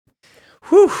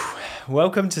Whew.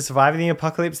 Welcome to Surviving the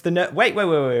Apocalypse. Wait.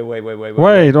 We're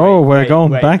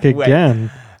going back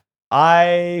again.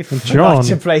 I forgot John,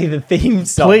 to play the theme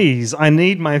song. Please, I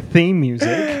need my theme music.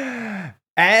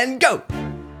 And go.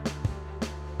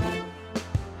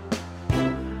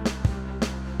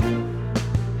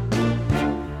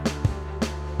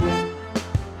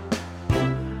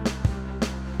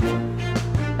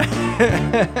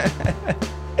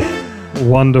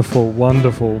 Wonderful,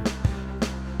 wonderful.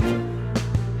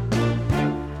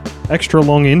 Extra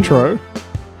long intro.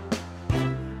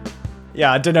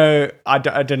 Yeah, I don't know. I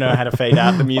don't know how to fade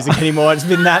out the music anymore. It's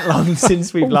been that long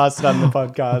since we've last done the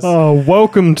podcast. Oh,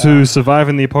 welcome to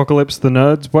Surviving the Apocalypse the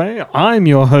Nerd's Way. I'm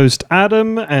your host,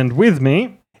 Adam, and with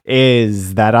me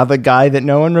is that other guy that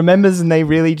no one remembers and they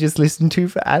really just listen to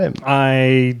for Adam.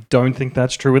 I don't think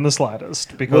that's true in the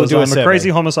slightest because I'm a crazy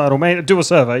homicidal man. Do a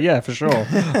survey, yeah, for sure.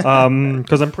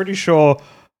 Because I'm pretty sure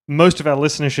most of our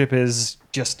listenership is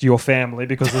just your family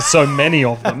because there's so many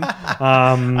of them.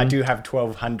 I do have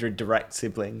 1,200 direct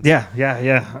siblings. Yeah.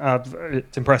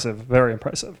 It's impressive, very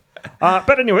impressive.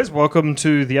 But anyways, welcome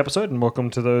to the episode and welcome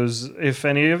to those, if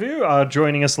any of you are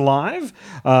joining us live.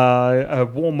 A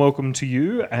warm welcome to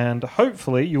you, and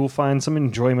hopefully you will find some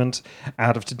enjoyment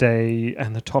out of today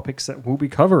and the topics that we'll be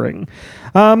covering.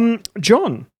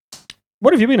 John,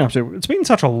 what have you been up to? It's been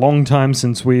such a long time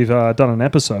since we've done an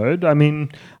episode. I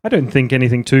mean, I don't think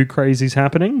anything too crazy is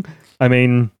happening. I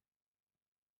mean,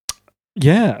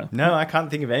 yeah. No, I can't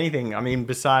think of anything. I mean,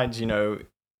 besides,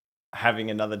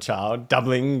 having another child,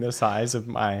 doubling the size of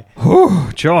my...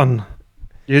 John,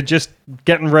 you're just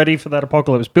getting ready for that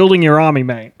apocalypse, building your army,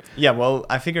 mate. Yeah, well,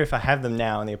 I figure if I have them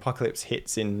now and the apocalypse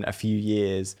hits in a few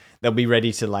years, they'll be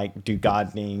ready to, do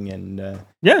gardening and...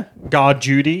 Yeah, guard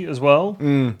duty as well.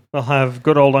 They'll have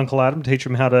good old Uncle Adam teach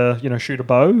them how to, shoot a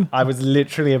bow. I was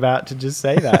literally about to just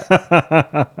say that.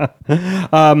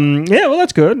 Yeah, well,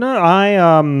 that's good.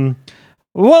 No,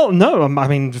 Well, no, I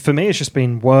mean, for me, it's just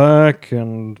been work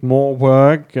and more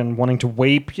work and wanting to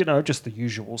weep, just the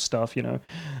usual stuff,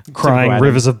 crying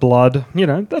rivers of blood,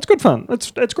 that's good fun.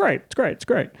 It's great. It's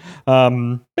great.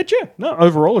 But yeah, no,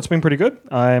 overall, it's been pretty good.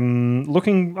 I'm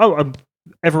looking, I hope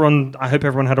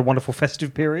everyone had a wonderful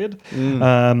festive period,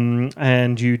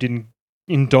 and you didn't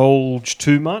indulge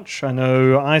too much. I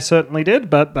know I certainly did,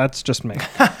 but that's just me.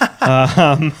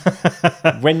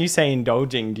 When you say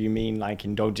indulging, do you mean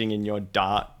indulging in your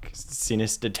dark,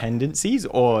 sinister tendencies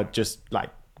or just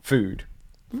food?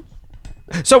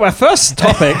 So our first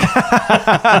topic...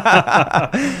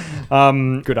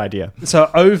 Good idea. So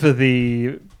I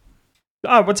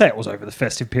would say it was over the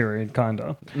festive period, kind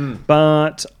of.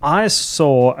 But I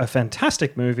saw a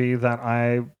fantastic movie that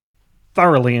I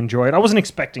thoroughly enjoyed. I wasn't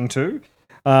expecting to,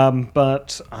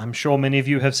 but I'm sure many of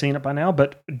you have seen it by now.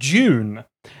 But Dune,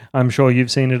 I'm sure you've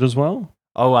seen it as well.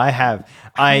 Oh, I have.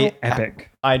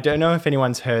 Epic. I don't know if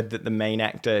anyone's heard that the main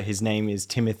actor, his name is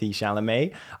Timothée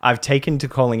Chalamet. I've taken to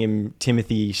calling him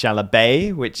Timothée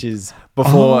Chalamet, which is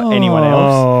before anyone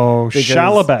else. Oh,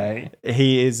 Chalamet.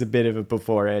 He is a bit of a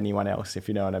before anyone else, if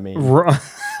you know what I mean.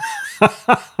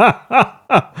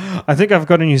 I think I've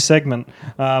got a new segment,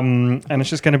 and it's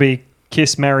just going to be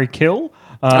Kiss, Marry, Kill.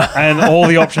 And all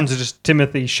the options are just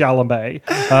Timothée Chalamet.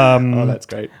 Oh, that's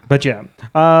great. But yeah.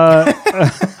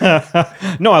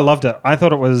 No, I loved it. I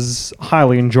thought it was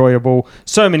highly enjoyable.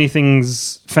 So many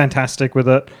things fantastic with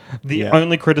it. The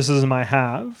only criticism I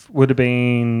have would have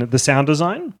been the sound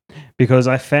design, because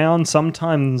I found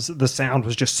sometimes the sound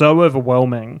was just so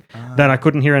overwhelming that I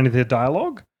couldn't hear any of the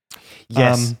dialogue.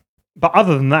 Yes. But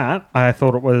other than that, I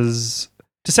thought it was...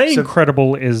 To say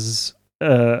incredible is...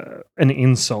 an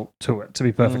insult to it, to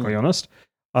be perfectly honest.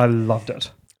 I loved it.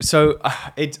 So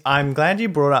I'm glad you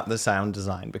brought up the sound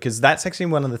design, because that's actually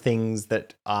one of the things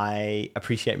that I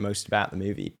appreciate most about the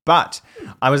movie. But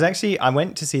I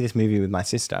went to see this movie with my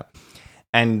sister,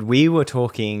 and we were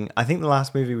talking, I think the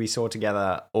last movie we saw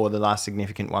together, or the last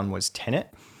significant one, was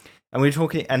Tenet. And we were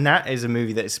talking, and that is a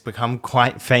movie that's become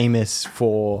quite famous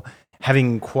for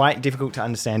having quite difficult to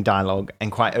understand dialogue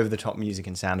and quite over-the-top music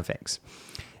and sound effects.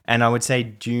 And I would say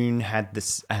Dune had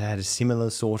a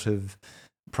similar sort of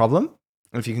problem,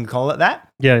 if you can call it that.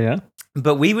 Yeah.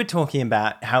 But we were talking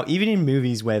about how even in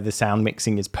movies where the sound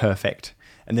mixing is perfect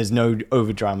and there's no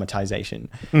over-dramatization,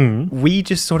 we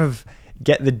just sort of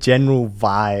get the general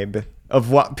vibe of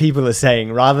what people are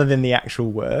saying rather than the actual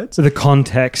words. So the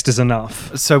context is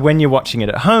enough. So when you're watching it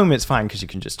at home, it's fine because you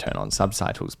can just turn on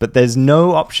subtitles. But there's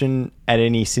no option at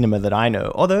any cinema that I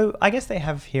know. Although I guess they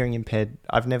have hearing impaired.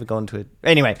 I've never gone to it.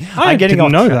 Anyway, I didn't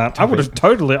know that. I would have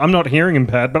totally... I'm not hearing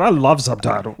impaired, but I love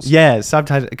subtitles. Yeah,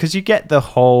 subtitles. Because you get the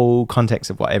whole context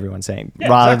of what everyone's saying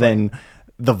rather than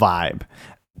the vibe.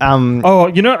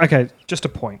 Okay, just a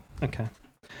point. Okay.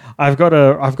 I've got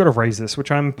to raise this,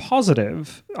 which I'm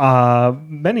positive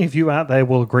many of you out there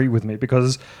will agree with me,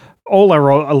 because all our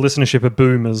listenership are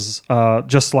boomers,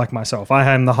 just like myself.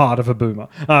 I am the heart of a boomer.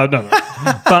 No.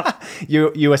 But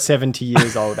you are 70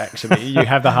 years old, actually. You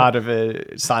have the heart of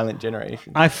a silent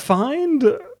generation. I find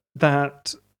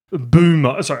that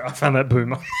boomer... Sorry, I found that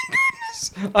boomer.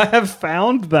 I have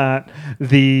found that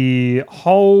the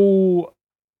whole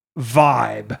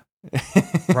vibe...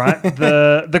 right,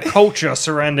 the culture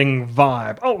surrounding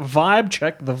vibe. Oh, vibe,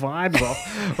 check the vibes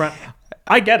off. Right,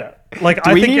 I get it. Like,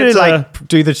 I think it's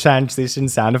do the transition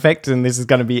sound effect, and this is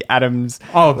going to be Adam's.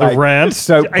 Oh, the rant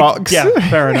soapbox. Yeah,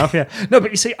 fair enough. Yeah, no, but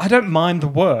you see, I don't mind the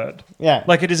word. Yeah,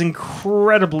 like it is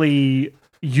incredibly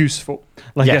useful.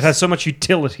 Like it has so much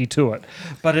utility to it,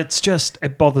 but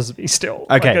it bothers me still.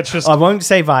 Okay, like, it's just, I won't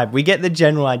say vibe. We get the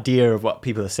general idea of what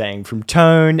people are saying from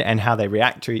tone and how they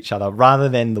react to each other, rather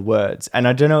than the words. And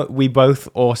I don't know. We both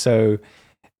also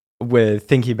were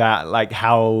thinking about like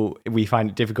how we find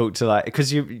it difficult to like,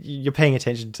 because you're paying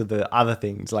attention to the other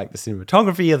things like the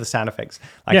cinematography or the sound effects,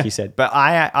 like you said. But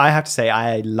I have to say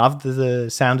I love the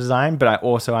sound design, but I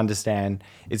also understand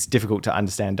it's difficult to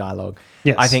understand dialogue.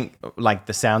 Yes. I think like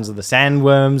the sounds of the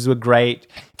sandworms were great,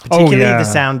 particularly the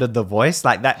sound of the voice,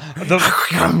 like that.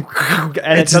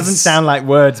 And it doesn't sound like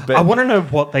words, but I want to know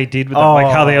what they did with that,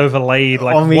 like how they overlaid,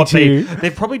 like me what too.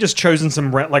 they've probably just chosen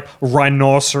some like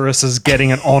rhinoceroses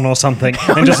getting it on or something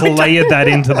and just layered that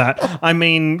into that. I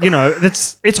mean,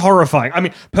 it's horrifying. I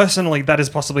mean, personally, that is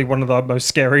possibly one of the most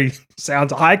scary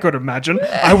sounds I could imagine.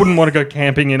 I wouldn't want to go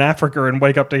camping in Africa and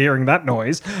wake up to hearing that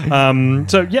noise.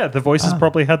 So yeah, the voices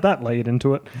probably had that laid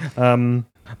into it.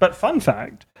 But fun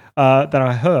fact that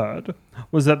I heard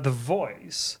was that the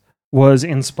voice was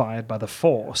inspired by the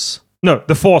Force. No,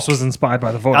 the Force was inspired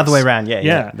by the voice. Other way around,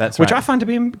 yeah, that's right. Which I find to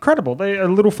be incredible. A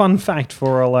little fun fact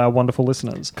for all our wonderful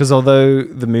listeners. Because although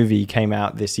the movie came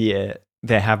out this year,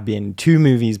 there have been 2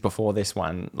 movies before this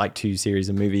one, like 2 series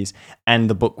of movies, and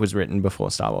the book was written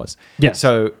before Star Wars. Yeah.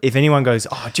 So if anyone goes,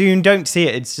 oh, Dune, don't see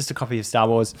it, it's just a copy of Star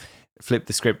Wars, flip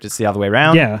the script, it's the other way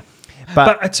around. Yeah.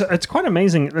 But it's quite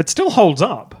amazing. It still holds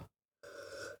up.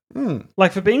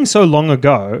 Like, for being so long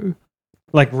ago,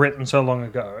 like written so long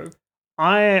ago,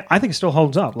 I think it still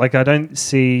holds up. Like, I don't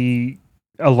see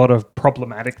a lot of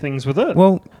problematic things with it.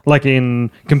 Well, like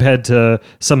compared to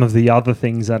some of the other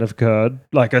things that have occurred,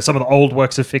 like some of the old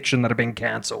works of fiction that have been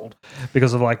cancelled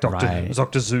because of like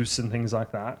Dr. Zeus and things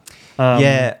like that.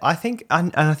 I think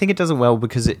it does it well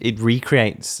because it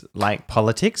recreates like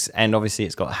politics, and obviously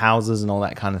it's got houses and all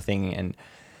that kind of thing, and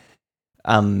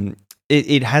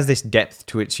it has this depth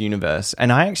to its universe.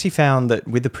 And I actually found that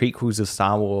with the prequels of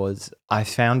Star Wars, I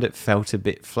found it felt a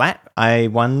bit flat. I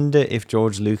wonder if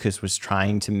George Lucas was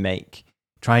trying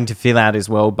to fill out his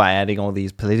world by adding all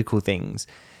these political things.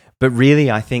 But really,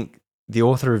 I think the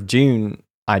author of Dune,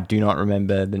 I do not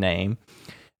remember the name,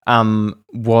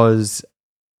 was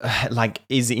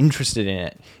is interested in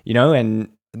it, and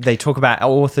they talk about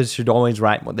authors should always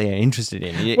write what they are interested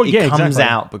in. It comes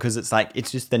out because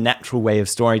it's just the natural way of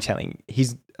storytelling.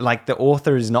 He's like, the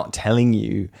author is not telling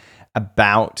you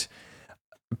about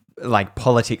like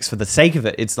politics for the sake of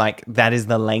it. It's like that is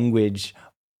the language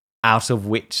out of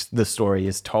which the story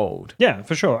is told. Yeah,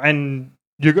 for sure. And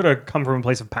you've got to come from a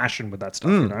place of passion with that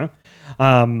stuff,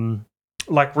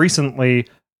 Like recently,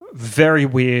 very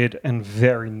weird and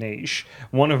very niche.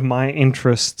 One of my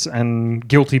interests and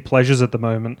guilty pleasures at the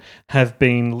moment have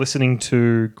been listening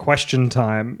to Question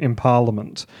Time in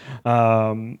Parliament,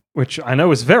 which I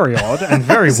know is very odd and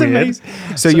very weird.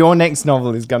 Amazing. So your next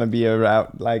novel is going to be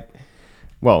about the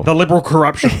Liberal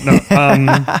corruption. No,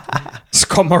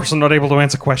 Scott Morrison not able to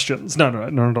answer questions. No,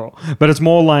 not at all. But it's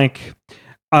more like,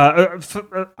 I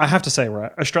have to say,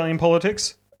 right, Australian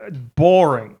politics,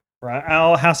 boring. Right,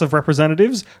 our House of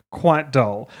Representatives, quite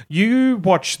dull. You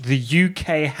watch the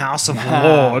UK House of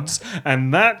Lords,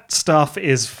 and that stuff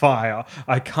is fire.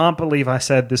 I can't believe I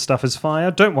said this stuff is fire.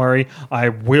 Don't worry, I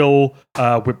will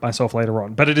whip myself later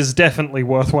on. But it is definitely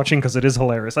worth watching because it is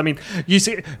hilarious. I mean, you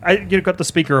see, you've got the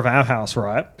Speaker of our House,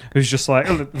 right, who's just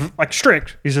like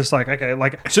strict. He's just like, okay,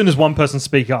 like as soon as one person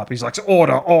speak up, he's like,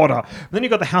 order. And then you've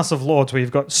got the House of Lords where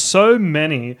you've got so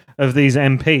many of these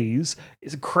MPs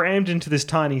is crammed into this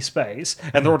tiny space,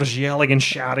 and they're all just yelling and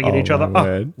shouting at each other.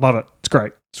 Oh, love it. It's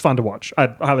great. It's fun to watch.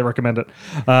 I'd highly recommend it.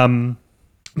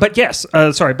 But yes,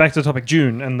 sorry, back to the topic,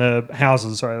 Dune and the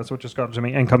houses. Sorry, that's what just got to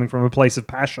me, and coming from a place of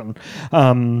passion.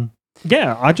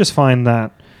 I just find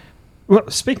that, well,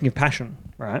 speaking of passion,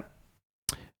 right,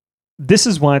 this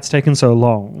is why it's taken so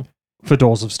long for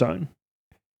Doors of Stone.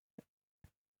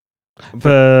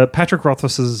 For Patrick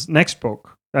Rothfuss's next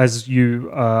book, as you,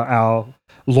 our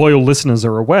loyal listeners,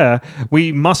 are aware,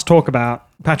 we must talk about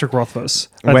Patrick Rothfuss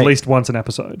at least once an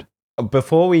episode.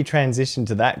 Before we transition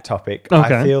to that topic,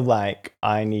 Okay. I feel like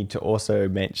I need to also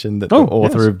mention that the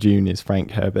author of Dune is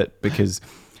Frank Herbert, because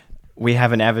we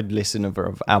have an avid listener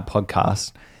of our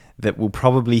podcast that will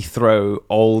probably throw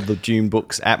all the Dune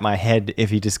books at my head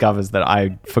if he discovers that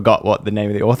I forgot what the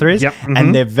name of the author is. Yep.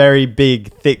 And they're very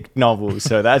big, thick novels,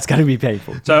 so that's going to be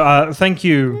painful. So thank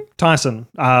you, Tyson.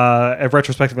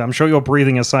 Retrospectively, I'm sure you're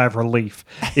breathing a sigh of relief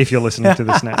if you're listening to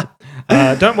this now.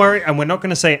 Don't worry, and we're not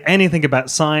going to say anything about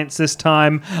science this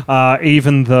time,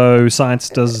 even though science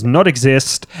does not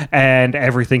exist and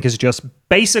everything is just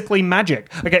basically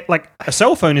magic. Okay, like a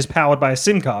cell phone is powered by a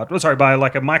SIM card. By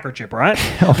like a microchip, right?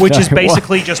 Which is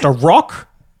basically just a rock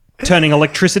turning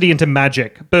electricity into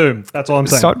magic. Boom. That's all I'm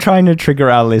saying. Stop trying to trigger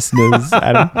our listeners,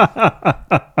 Adam.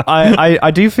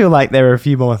 I do feel like there are a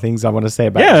few more things I want to say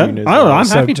about Dune as well. I'm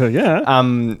happy to, yeah.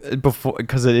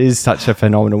 Because it is such a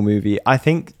phenomenal movie. I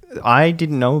think I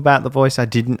didn't know about the voice.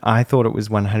 I thought it was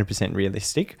 100%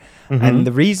 realistic. And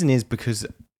the reason is because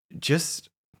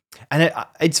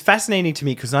it's fascinating to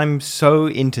me because I'm so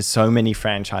into so many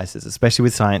franchises, especially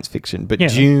with science fiction. But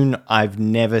Dune, I've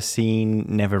never seen,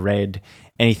 never read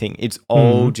anything. It's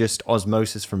all just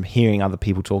osmosis from hearing other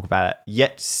people talk about it.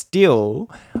 Yet still,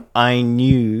 I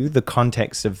knew the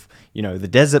context of, the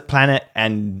desert planet,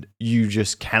 and you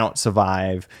just cannot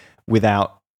survive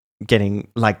without getting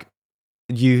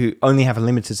you only have a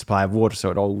limited supply of water,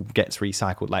 so it all gets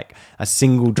recycled. Like a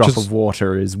single drop of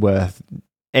water is worth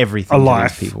everything to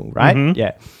these people, right?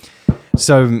 Yeah.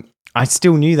 So I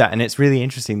still knew that, and it's really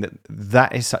interesting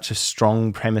that is such a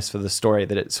strong premise for the story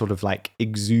that it sort of like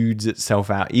exudes itself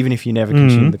out, even if you never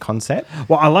consume the concept.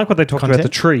 Well, I like what they talked about the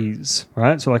trees,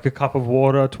 right? So like a cup of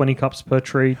water, 20 cups per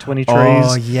tree, 20 trees.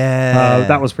 Oh, yeah.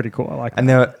 That was pretty cool. I like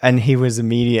that. And he was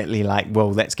immediately like,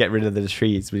 well, let's get rid of the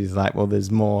trees. But he's like, well, there's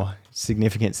more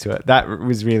significance to it. That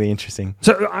was really interesting.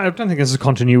 So I don't think there's a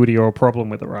continuity or a problem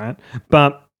with it, right?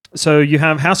 But so you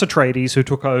have House Atreides who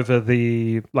took over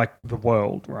the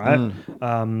world, right?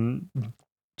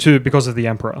 Because of the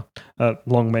Emperor.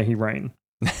 Long may he reign.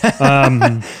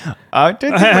 I don't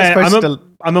think we're supposed to.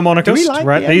 I'm a monarchist, Do we like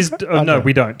right? the No,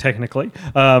 we don't technically,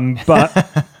 but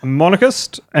I'm a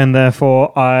monarchist, and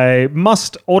therefore I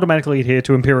must automatically adhere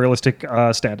to imperialistic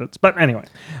standards. But anyway,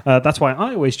 that's why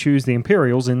I always choose the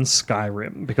Imperials in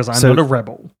Skyrim, because I'm not a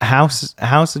rebel. House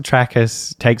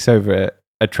Atreides takes over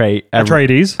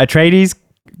Atreides.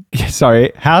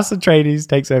 Sorry, House Atreides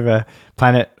takes over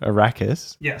planet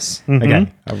Arrakis. Yes. Okay,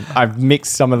 I've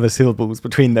mixed some of the syllables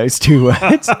between those two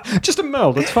words. Just a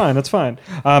meld. It's fine.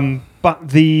 But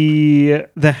the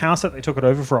house that they took it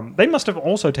over from, they must have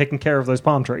also taken care of those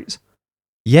palm trees.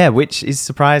 Yeah, which is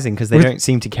surprising because they don't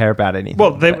seem to care about anything.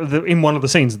 Well, they in one of the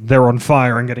scenes, they're on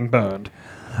fire and getting burned.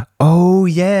 Oh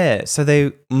yeah, so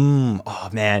they. Oh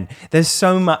man, there's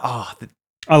so much.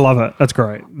 I love it. That's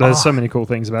great. There's so many cool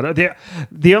things about it.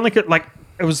 The only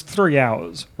it was 3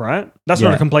 hours, right? That's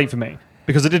not a complaint for me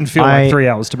because it didn't feel like 3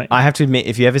 hours to me. I have to admit,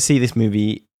 if you ever see this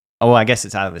movie, I guess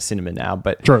it's out of the cinema now,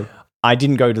 but true. I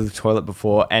didn't go to the toilet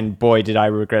before, and boy, did I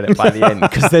regret it by the end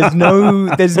because there's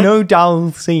no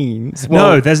dull scenes.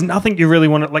 Well, no, there's nothing you really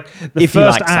want to like. The if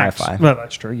first you like act, sci-fi, well,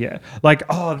 that's true. Yeah,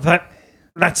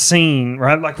 that scene,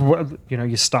 right? Like,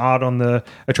 you start on the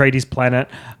Atreides planet,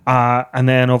 and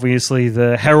then obviously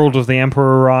the Herald of the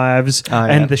Emperor arrives,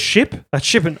 and that ship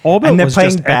in orbit, and they're was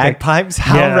playing just bagpipes.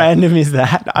 How random is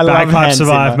that? I love bagpipes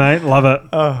survive, mate. Love it.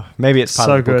 Oh, maybe it's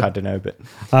part of the book. I don't know,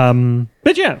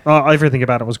 but yeah, everything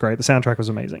about it was great. The soundtrack was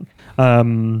amazing.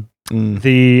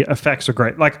 The effects are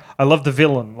great. Like, I love the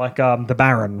villain, the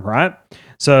Baron, right?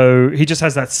 So he just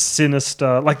has that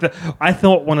sinister, I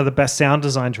thought one of the best sound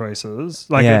design choices.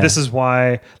 This is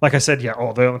why, like I said, the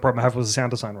only problem I have was the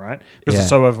sound design, right? Because it's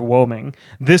so overwhelming.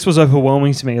 This was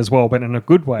overwhelming to me as well, but in a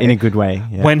good way. In a good way,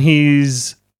 yeah. When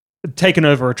he's taken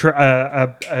over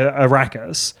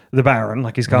Arrakis, the Baron,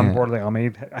 he's come on board of the army,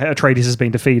 Atreides has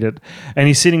been defeated, and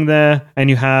he's sitting there,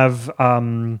 and you have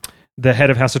the head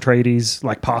of House Atreides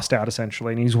passed out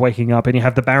essentially, and he's waking up, and you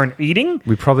have the Baron eating.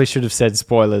 We probably should have said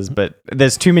spoilers, but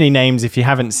there's too many names. If you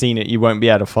haven't seen it, you won't be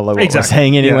able to follow what we're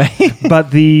saying anyway. Yeah.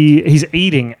 But he's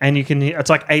eating, and you can hear,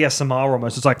 it's like ASMR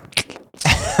almost. It's like,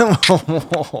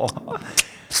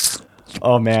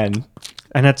 oh man.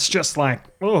 And it's just like,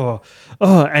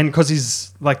 and because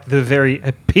he's the very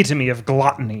epitome of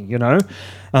gluttony,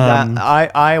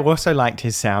 I also liked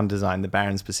his sound design, the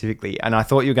Baron specifically, and I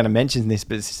thought you were going to mention this,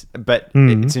 but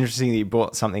it's interesting that you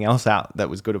brought something else out that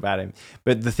was good about him.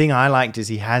 But the thing I liked is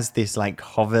he has this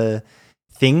hover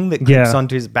thing that clips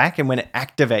onto his back, and when it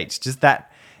activates, just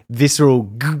that visceral.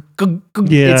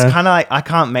 It's kind of like I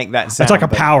can't make that sound. It's like a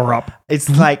power up. It's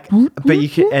like, but you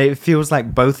can. It feels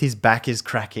like both his back is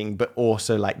cracking, but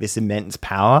also like this immense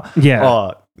power. Yeah.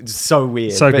 Oh, it's so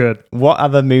weird. So good. What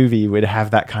other movie would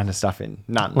have that kind of stuff in?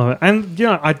 None. Love it. And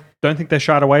I don't think they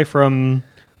shied away from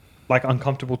like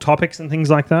uncomfortable topics and things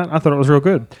like that. I thought it was real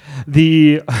good.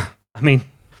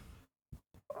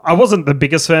 I wasn't the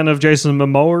biggest fan of Jason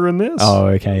Momoa in this. Oh,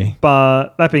 okay.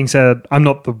 But that being said, I'm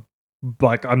not going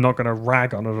to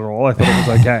rag on it at all. I thought it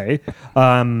was okay.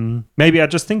 Maybe I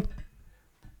just think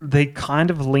they kind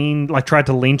of tried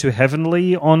to lean too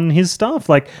heavily on his stuff.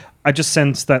 Like, I just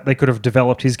sense that they could have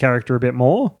developed his character a bit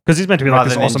more because he's meant to be like rather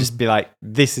this than awesome. Just be like,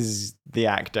 this is the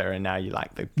actor, and now you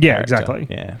like the Yeah, character. exactly.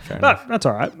 Yeah, fair enough. But that's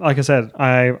all right. Like I said,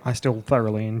 I still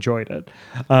thoroughly enjoyed it.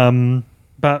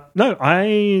 But no,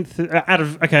 out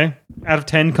of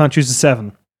 10, can't choose a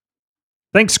 7.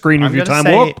 Thanks, Screen Review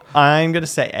Time Warp. I'm gonna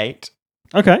say 8.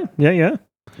 Okay, yeah.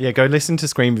 Yeah, go listen to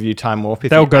Screen Review Time Warp if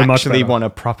They'll you go much actually better. want a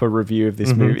proper review of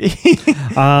this movie.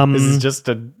 This is just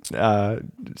a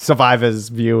survivor's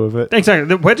view of it.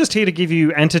 Exactly. We're just here to give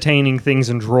you entertaining things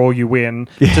and draw you in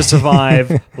to survive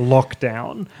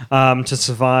lockdown, to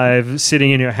survive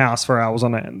sitting in your house for hours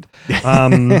on end.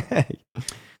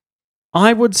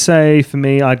 I would say for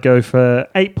me, I'd go for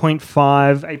 8.5,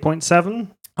 8.7.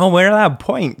 Oh, we're allowed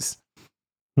points.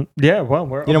 Yeah, well,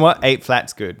 we're You know what? 8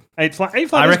 flat's good. 8 flat.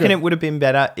 I reckon it would have been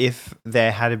better if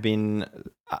there had been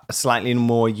a slightly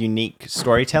more unique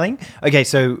storytelling. Okay,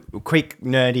 so quick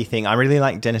nerdy thing. I really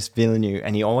like Denis Villeneuve,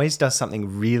 and he always does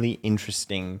something really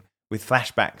interesting with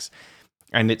flashbacks.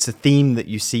 And it's a theme that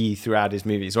you see throughout his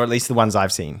movies, or at least the ones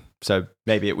I've seen. So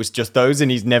maybe it was just those and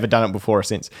he's never done it before or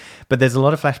since. But there's a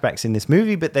lot of flashbacks in this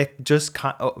movie, but they're just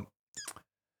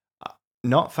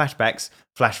not flashbacks,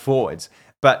 flash forwards.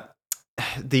 But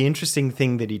the interesting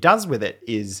thing that he does with it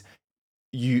is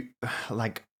you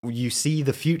see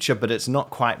the future, but it's not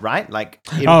quite right. Like,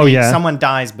 someone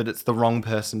dies, but it's the wrong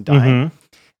person dying. Mm-hmm.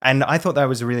 And I thought that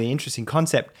was a really interesting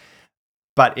concept.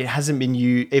 But it hasn't been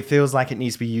used. It feels like it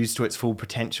needs to be used to its full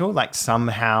potential. Like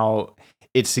somehow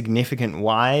it's significant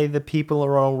why the people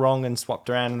are all wrong and swapped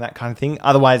around and that kind of thing.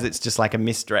 Otherwise, it's just like a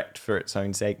misdirect for its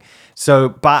own sake. So,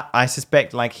 but I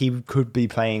suspect like he could be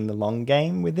playing the long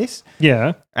game with this.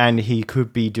 Yeah. And he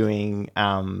could be doing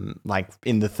like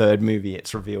in the third movie,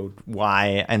 it's revealed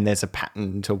why, and there's a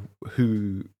pattern to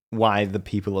why the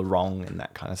people are wrong and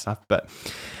that kind of stuff. But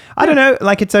I don't know,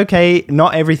 like it's okay.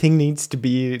 Not everything needs to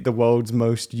be the world's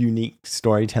most unique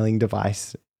storytelling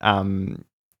device. Oh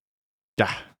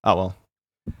well.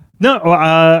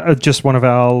 No, just one of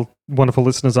our wonderful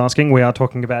listeners asking. We are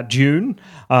talking about Dune,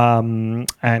 and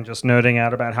just nerding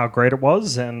out about how great it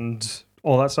was and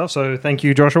all that stuff. So thank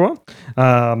you, Joshua.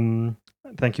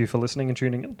 Thank you for listening and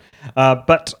tuning in.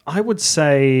 But I would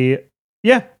say,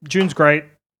 yeah, Dune's great.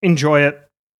 Enjoy it.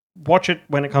 Watch it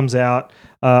when it comes out.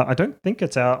 I don't think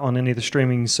it's out on any of the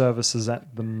streaming services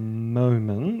at the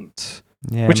moment,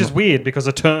 which is weird because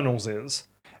Eternals is.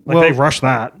 They rush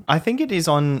that. I think it is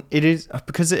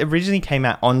because it originally came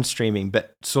out on streaming,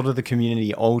 but sort of the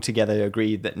community altogether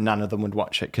agreed that none of them would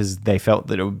watch it because they felt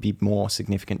that it would be more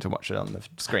significant to watch it on the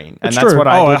screen. And that's true. What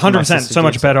I 100%. So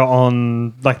much better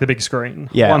on like the big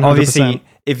screen. Yeah, 100%. Obviously,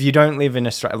 if you don't live in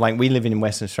Australia, like we live in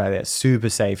Western Australia, it's super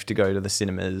safe to go to the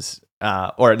cinemas,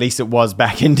 or at least it was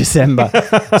back in December.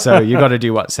 So you got to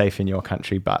do what's safe in your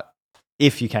country. But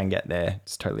if you can get there,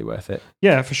 it's totally worth it.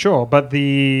 Yeah, for sure. But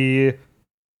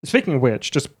speaking of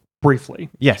which, just briefly.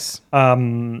 Yes.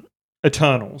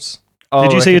 Eternals.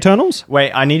 Did you see Eternals?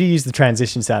 Wait, I need to use the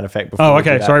transition sound effect before. Oh,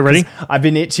 okay. Sorry, ready? I've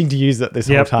been itching to use it this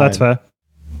whole time. That's fair.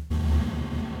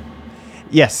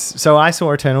 Yes. So I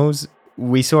saw Eternals.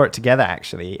 We saw it together,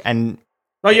 actually. And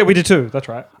oh, yeah, we did too. That's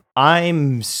right.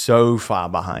 I'm so far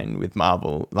behind with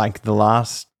Marvel. Like the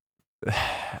last...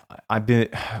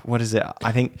 what is it?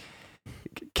 I think...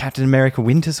 Captain America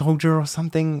Winter Soldier or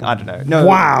something? I don't know. No,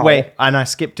 wow. Wait, and I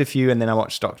skipped a few and then I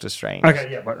watched Doctor Strange.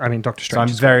 Okay, yeah, but I mean Doctor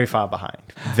Strange. So I'm very far behind.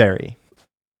 Very.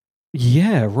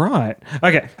 Yeah, right.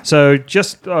 Okay, so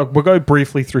just we'll go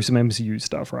briefly through some MCU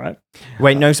stuff, right?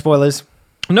 Wait, no spoilers?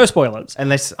 No spoilers.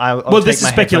 Unless I'll well, take this is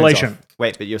speculation.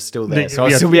 Wait, but you're still there, so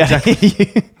I'll still be able to hear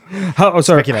you.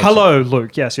 Sorry. Hello,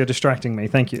 Luke. Yes, you're distracting me.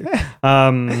 Thank you.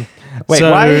 Wait,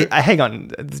 why? Hang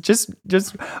on. Just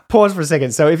pause for a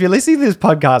second. So if you're listening to this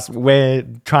podcast, we're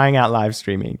trying out live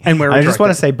streaming. And I just want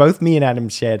to say both me and Adam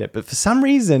shared it, but for some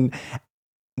reason,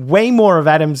 way more of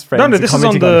Adam's friends No, this is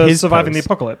on the Surviving the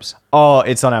Apocalypse. Oh,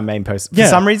 it's on our main post. For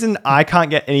some reason, I can't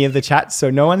get any of the chats, so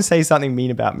no one say something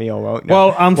mean about me or won't. Well,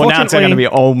 unfortunately... Well, now it's going to be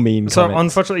all mean comments.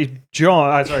 Unfortunately,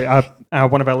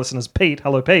 one of our listeners, Pete,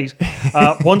 hello Pete,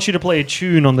 wants you to play a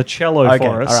tune on the cello Okay,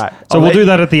 for us. all right. So we'll do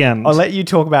that at the end. I'll let you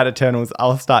talk about Eternals.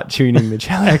 I'll start tuning the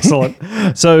cello.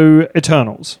 Excellent. So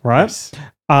Eternals, right?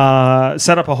 Yes.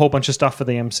 Set up a whole bunch of stuff for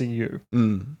the MCU.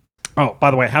 Oh,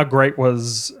 by the way, how great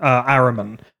was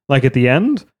Ahriman? Like at the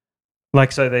end?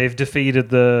 Like, so they've defeated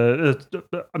the...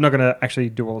 I'm not going to actually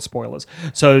do all the spoilers.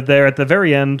 So they're at the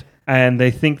very end, and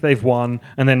they think they've won,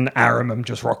 and then Ahriman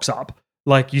just rocks up.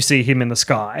 Like, you see him in the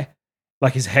sky.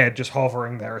 Like, his head just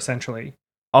hovering there, essentially.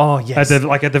 Oh, yes.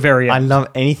 At the very end. I love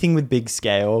anything with big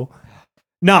scale.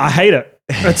 No, I hate it.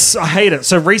 I hate it.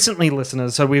 So recently,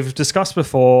 listeners, so we've discussed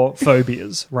before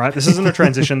phobias, right? This isn't a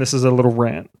transition. This is a little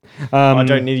rant. I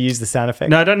don't need to use the sound effect.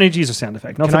 No, I don't need to use a sound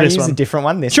effect. Not Can for I this use one. a different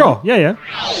one? This Sure. one? Yeah.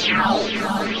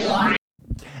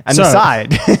 And So- the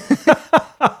side.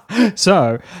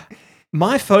 So,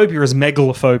 my phobia is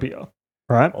megalophobia,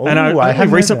 right? Ooh, and I I only haven't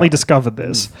heard recently that. discovered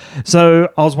this.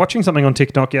 So, I was watching something on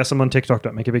TikTok. Yes, I'm on TikTok.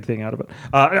 Don't make a big thing out of it.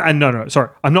 And no, sorry.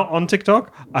 I'm not on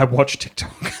TikTok. I watch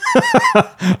TikTok.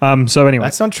 So anyway.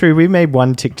 That's not true. We made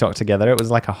one TikTok together. It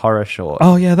was like a horror short.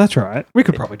 Oh, yeah, that's right. We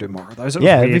could probably do more of those. It was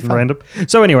Yeah, it'd be weird and fun. random.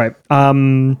 So anyway,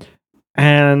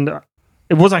 and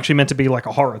it was actually meant to be like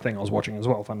a horror thing I was watching as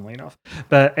well, funnily enough.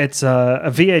 But it's a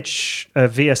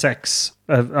VSX,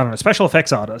 I don't know, special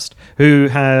effects artist who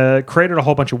had created a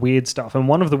whole bunch of weird stuff. And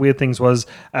one of the weird things was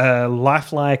a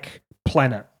lifelike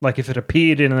planet. Like if it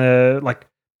appeared in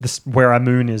this where our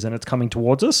moon is and it's coming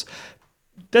towards us,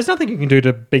 there's nothing you can do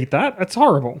to beat that. It's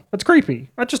horrible. It's creepy.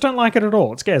 I just don't like it at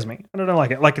all. It scares me. I don't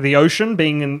like it. Like the ocean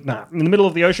being in the middle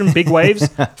of the ocean, big waves,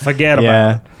 forget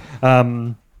about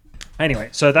it. Anyway,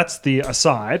 so that's the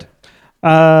aside.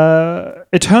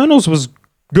 Eternals was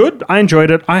good. I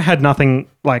enjoyed it. I had nothing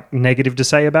like negative to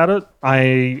say about it. I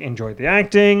enjoyed the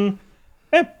acting.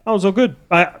 Yeah, that was all good.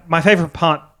 My favorite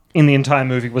part in the entire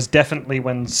movie was definitely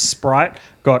when Sprite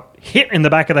got hit in the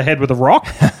back of the head with a rock.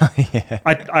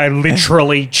 I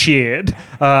literally cheered.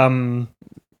 And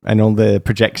all the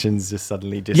projections just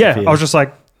suddenly disappeared. Yeah, I was just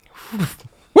like,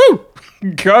 woo,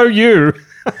 go you.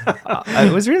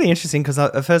 It was really interesting because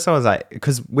at first I was like,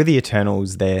 because with the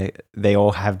Eternals, they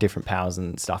all have different powers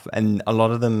and stuff, and a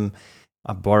lot of them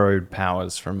are borrowed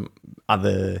powers from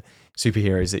other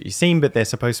superheroes that you've seen, but they're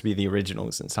supposed to be the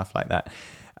originals and stuff like that.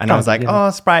 And I was like,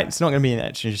 Sprite, it's not going to be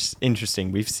that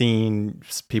interesting. We've seen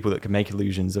people that can make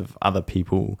illusions of other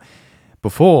people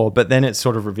before, but then it's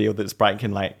sort of revealed that Sprite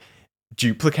can like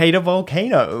duplicate a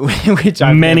volcano, which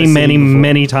I've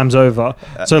many times over.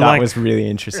 So that like, was really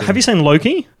interesting. have you seen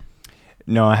Loki?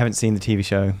 No, I haven't seen the TV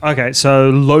show. Okay, so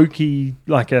Loki,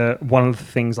 like one of the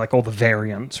things, like all the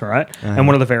variants, right? And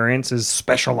one of the variants is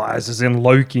specializes in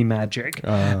Loki magic,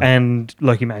 and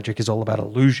Loki magic is all about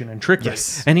illusion and trickery.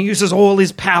 Yes. And he uses all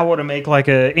his power to make like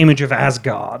an image of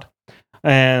Asgard,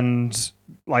 and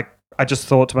like I just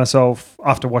thought to myself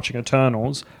after watching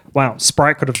Eternals, wow,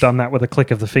 Sprite could have done that with a click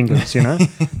of the fingers, you know.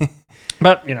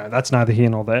 But, you know, that's neither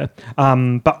here nor there.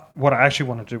 But what I actually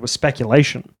wanted to do was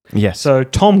speculation. Yes. So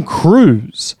Tom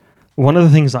Cruise, one of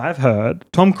the things I've heard,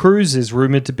 Tom Cruise is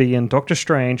rumored to be in Doctor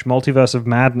Strange, Multiverse of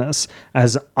Madness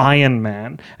as Iron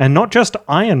Man. And not just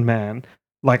Iron Man,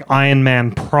 like Iron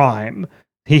Man Prime.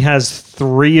 He has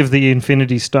 3 of the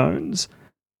Infinity Stones.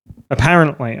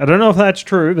 Apparently. I don't know if that's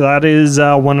true, but that is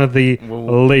one of the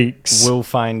leaks. We'll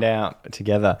find out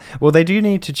together. Well, they do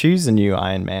need to choose a new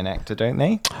Iron Man actor, don't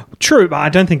they? True, but I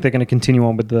don't think they're going to continue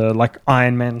on with the like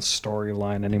Iron Man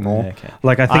storyline anymore. Okay.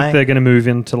 Like I think they're going to move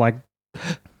into like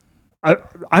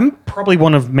I'm probably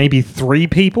one of maybe 3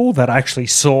 people that actually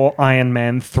saw Iron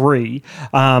Man 3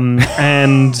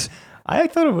 and I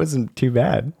thought it wasn't too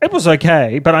bad. it was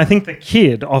okay, but I think the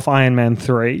kid of Iron Man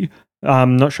 3,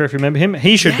 not sure if you remember him,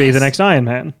 he should be the next Iron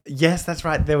Man. Yes, that's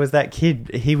right. There was that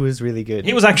kid. He was really good.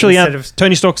 He was actually at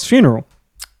Tony Stark's funeral.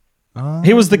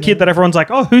 He was the kid that everyone's like,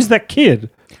 oh, who's that kid?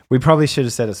 We probably should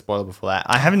have said a spoiler before that.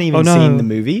 I haven't even no. seen the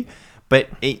movie, but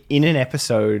in an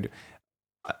episode,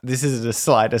 this is a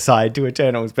slight aside to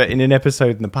Eternals, but in an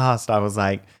episode in the past, I was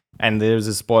like, and there's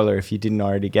a spoiler if you didn't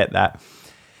already get that.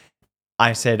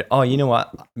 I said, oh, you know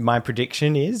what? My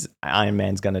prediction is Iron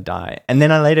Man's going to die. And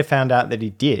then I later found out that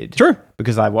he did. True.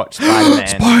 Because I watched Spider-Man.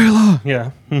 Spoiler!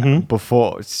 Yeah.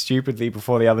 Mm-hmm. Stupidly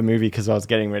before the other movie because I was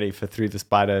getting ready for Through the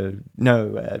Spider...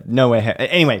 Nowhere.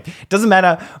 Anyway, doesn't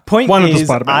matter. Point One of the is,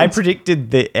 Spider-Mans. I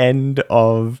predicted the end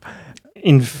of...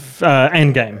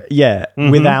 Endgame. Yeah,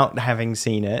 without having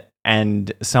seen it.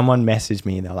 And someone messaged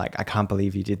me and they're like, I can't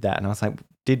believe you did that. And I was like,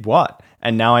 did what?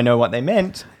 And now I know what they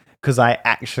meant. Because I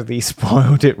actually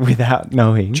spoiled it without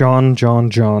knowing. John,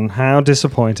 how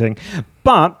disappointing.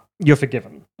 But you're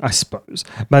forgiven, I suppose.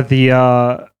 But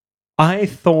I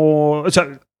thought...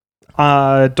 So,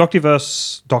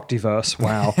 Doctorverse.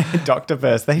 Wow.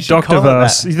 Doctorverse. They should call it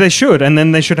Doctorverse. They should, and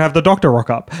then they should have the Doctor rock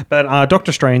up. But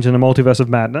Doctor Strange in the Multiverse of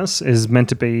Madness is meant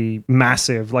to be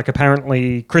massive. Like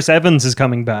apparently Chris Evans is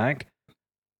coming back,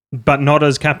 but not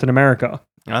as Captain America.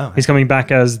 Oh. He's coming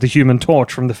back as the Human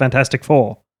Torch from the Fantastic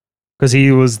Four because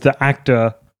he was the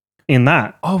actor in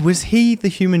that. Oh, was he the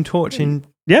Human Torch in?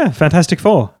 Yeah, Fantastic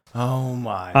Four. Oh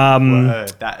my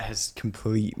word! That has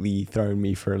completely thrown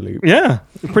me for a loop. Yeah,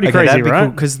 pretty crazy, right?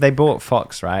 Because they bought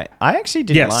Fox, right? I actually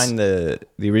didn't Yes. mind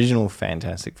the original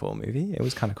Fantastic Four movie. It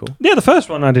was kind of cool. Yeah, the first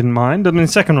one I didn't mind. I mean, the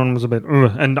second one was a bit,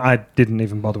 and I didn't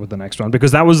even bother with the next one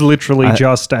because that was literally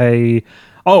just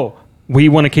we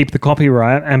want to keep the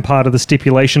copyright, and part of the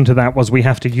stipulation to that was we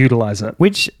have to utilize it.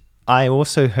 Which I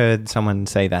also heard someone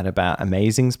say that about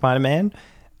Amazing Spider-Man,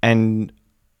 and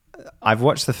I've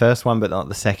watched the first one, but not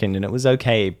the second, and it was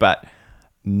okay. But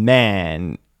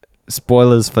man,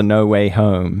 spoilers for No Way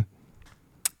Home.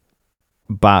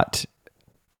 But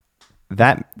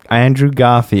that Andrew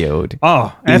Garfield,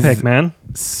 epic, man!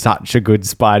 Such a good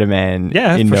Spider-Man.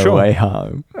 Yeah, in for No sure. Way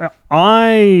Home.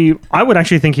 I would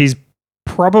actually think he's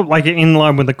probably like in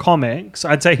line with the comics.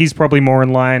 I'd say he's probably more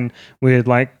in line with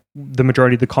like the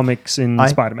majority of the comics in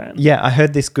Spider-Man. Yeah, I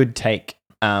heard this good take,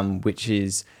 which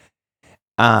is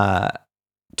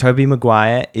Tobey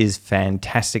Maguire is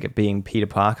fantastic at being Peter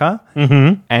Parker.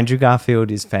 Mm-hmm. Andrew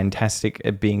Garfield is fantastic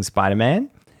at being Spider-Man.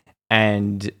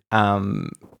 And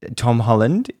Tom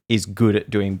Holland is good at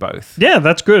doing both. Yeah,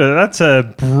 that's good. That's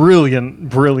a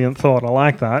brilliant thought. I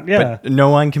like that. Yeah. But no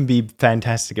one can be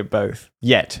fantastic at both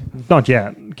yet. Not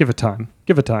yet. Give it time.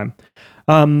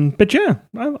 But yeah,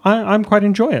 I'm quite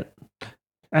enjoy it.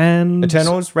 And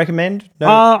Eternals, recommend? No,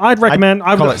 I'd recommend.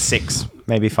 I'd call it 6,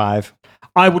 maybe 5.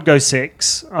 I would go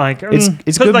 6. Like it's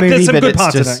a good like, movie, there's some but good it's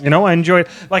parts just, in it. You know, I enjoy it.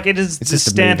 Like it is it's the just a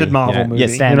standard movie, Marvel movie. Yeah,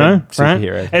 standard you know,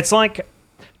 superhero. Right? It's like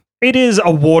it is a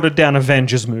watered down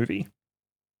Avengers movie.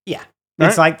 Yeah, right?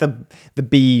 It's like the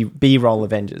B-roll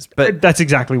Avengers. But that's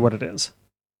exactly what it is.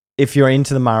 if you're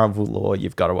into the Marvel lore,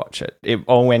 you've got to watch it. It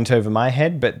all went over my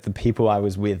head, but the people I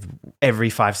was with,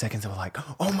 every 5 seconds, they were like,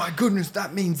 "Oh my goodness,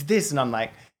 that means this," and I'm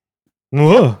like,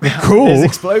 Whoa, cool. There's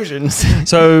explosions.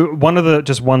 So one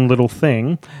little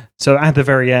thing. So at the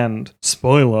very end,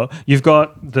 spoiler, you've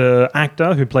got the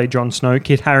actor who played Jon Snow,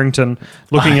 Kit Harington,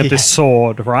 looking at this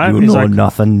sword, right? You He's know like,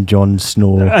 nothing, Jon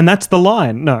Snow. and that's the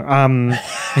line. No,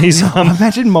 he's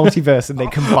Imagine multiverse and they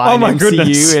combine oh my MCU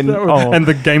goodness, and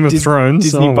the Game of Thrones.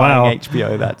 Disney Oh, buying wow.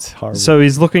 HBO. That's horrible. So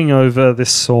he's looking over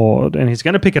this sword and he's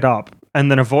going to pick it up, and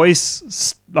then a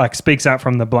voice speaks out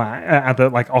from the black at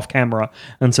the off camera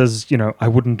and says, "I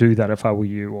wouldn't do that if I were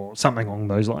you," or something along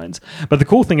those lines. But the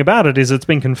cool thing about it is it's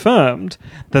been confirmed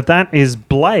that is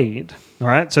Blade. All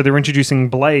right, so they're introducing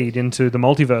Blade into the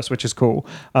multiverse, which is cool,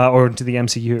 or into the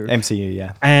MCU. MCU,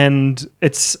 yeah. And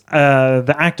it's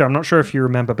the actor. I'm not sure if you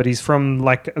remember, but he's from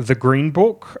the Green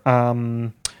Book.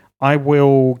 I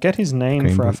will get his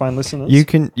name for our fine listeners. You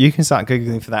can start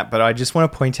Googling for that, but I just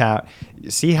want to point out,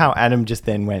 see how Adam just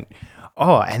then went,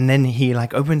 oh, and then he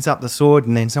opens up the sword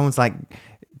and then someone's like,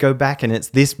 go back and it's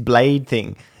this Blade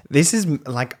thing. This is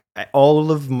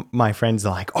all of my friends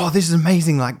are like, oh, this is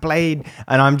amazing, Blade.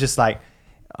 And I'm just like,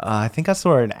 I think I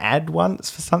saw an ad once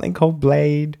for something called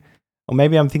Blade. Or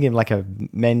maybe I'm thinking of a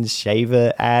men's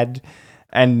shaver ad.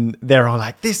 And they're all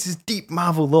like, this is deep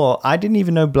Marvel lore. I didn't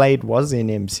even know Blade was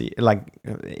in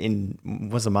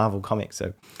was a Marvel comic.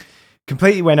 So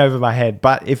completely went over my head.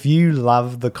 But if you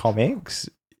love the comics,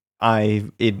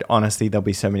 honestly, there'll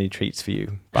be so many treats for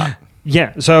you. But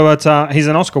yeah, so it's he's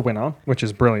an Oscar winner, which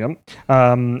is brilliant.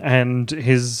 And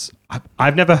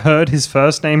I've never heard his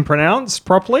first name pronounced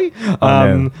properly.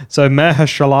 No. So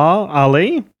Mahershala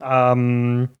Ali.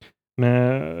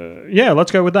 Yeah,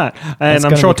 let's go with that. And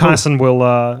I'm sure Tyson will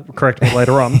correct me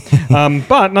later on.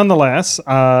 But nonetheless,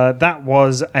 that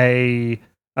was a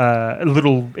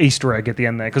little Easter egg at the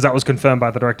end there, because that was confirmed by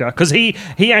the director. Because he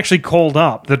actually called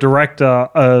up the director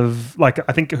of, I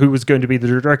think who was going to be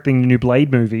directing the new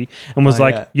Blade movie and was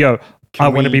yo, I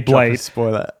want to be Blade.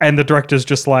 Spoiler. And the director's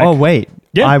just like, oh, wait.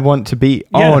 Yeah. I want to be.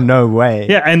 Yeah. Oh, no way.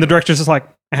 Yeah, and the director's just like,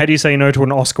 how do you say no to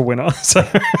an Oscar winner? So,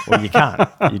 well, you can't.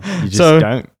 You just So,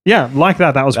 don't. yeah, like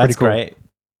that. That was That's pretty cool. great.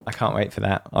 I can't wait for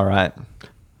that. All right.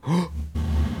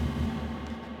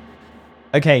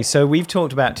 Okay, so we've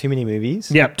talked about too many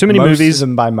movies. Yeah, too many Most movies. of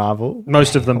them by Marvel.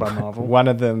 Most of them by Marvel. One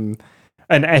of them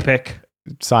An epic.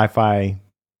 sci-fi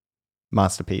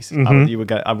masterpiece. Mhm.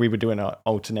 We were doing an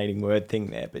alternating word thing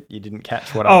there, but you didn't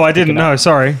catch what. I didn't know.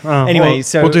 Sorry. Anyway,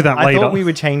 so we'll do that later. I thought we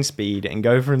would change speed and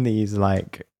go from these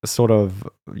sort of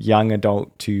young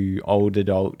adult to old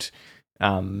adult,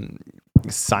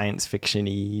 science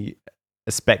fiction-y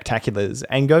spectaculars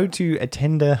and go to a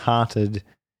tender-hearted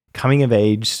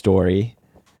coming-of-age story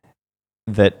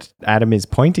that Adam is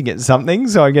pointing at something.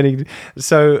 So I'm getting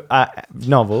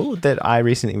novel that I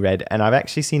recently read, and I've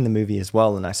actually seen the movie as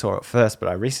well, and I saw it first, but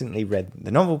I recently read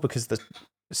the novel because the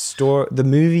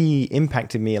movie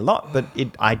impacted me a lot, but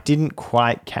I didn't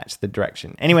quite catch the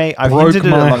direction. Anyway, I've hinted it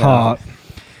my long heart. enough.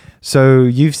 So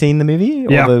you've seen the movie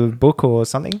or the book or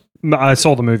something? I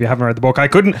saw the movie. I haven't read the book.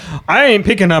 I ain't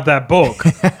picking up that book.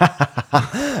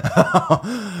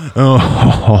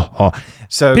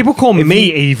 So people call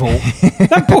me evil.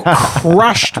 That book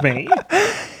crushed me.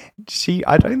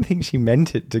 I don't think she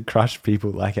meant it to crush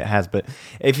people like it has, but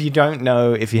if you don't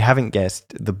know, if you haven't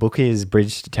guessed, the book is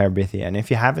Bridge to Terabithia, and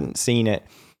if you haven't seen it,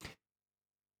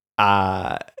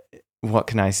 what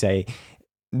can I say?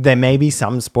 There may be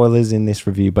some spoilers in this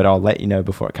review, but I'll let you know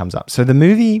before it comes up. So the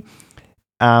movie,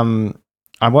 I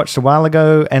watched a while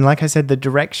ago, and like I said, the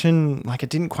direction, like it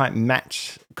didn't quite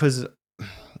match because,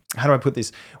 how do I put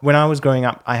this? When I was growing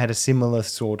up, I had a similar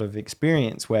sort of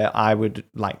experience where I would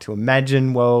like to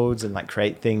imagine worlds and like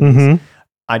create things.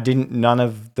 Mm-hmm. None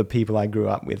of the people I grew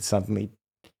up with suddenly,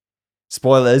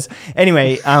 spoilers.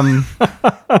 Anyway,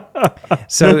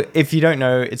 so if you don't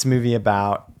know, it's a movie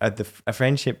about a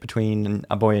friendship between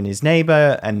a boy and his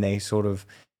neighbor, and they sort of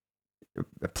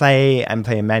play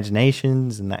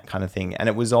imaginations and that kind of thing. And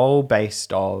it was all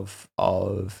based of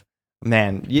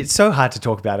man, it's so hard to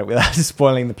talk about it without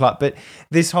spoiling the plot, but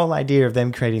this whole idea of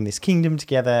them creating this kingdom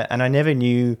together, and I never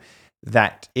knew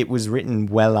that it was written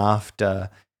well after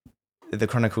the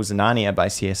Chronicles of Narnia by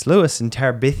C.S. Lewis, and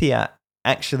Terabithia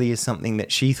actually is something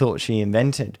that she thought she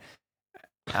invented.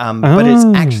 But it's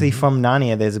actually from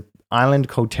Narnia. There's an island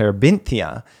called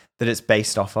Terabithia that it's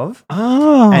based off of.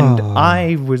 And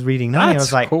I was reading Narnia, I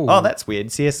was like, cool. Oh, that's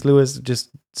weird. C.S. Lewis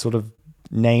just sort of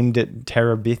named it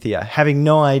Terabithia, having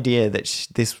no idea that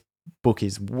this book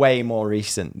is way more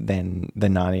recent than the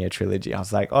Narnia trilogy. I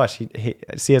was like, oh,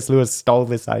 C.S. Lewis stole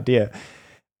this idea.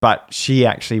 But she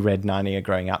actually read Narnia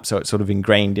growing up, so it's sort of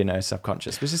ingrained in her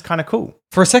subconscious, which is kind of cool.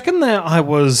 For a second there, I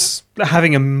was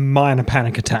having a minor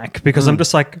panic attack because I'm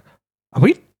just like, are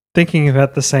we thinking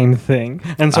about the same thing?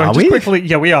 And so I just quickly,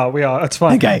 we are. It's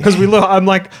fine. Okay. Because I'm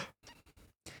like,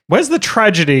 where's the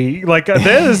tragedy? Like,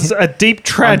 there's a deep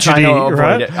tragedy,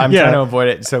 right? I'm trying to avoid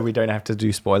it so we don't have to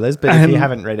do spoilers. But if you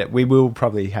haven't read it, we will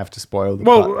probably have to spoil the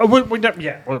plot. We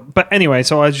don't, but anyway,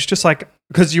 so I was just like,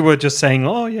 because you were just saying,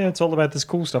 oh, yeah, it's all about this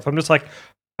cool stuff. I'm just like,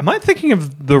 am I thinking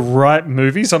of the right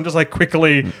movie? So I'm just like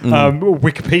quickly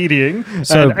Wikipediaing.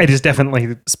 So, and it is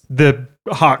definitely the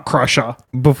heart crusher.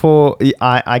 Before,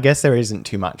 I guess there isn't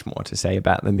too much more to say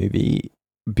about the movie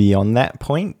beyond that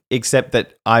point, except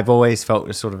that I've always felt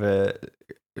a sort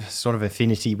of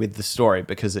affinity with the story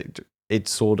because it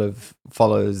sort of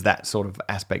follows that sort of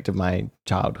aspect of my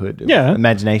childhood,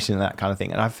 imagination and that kind of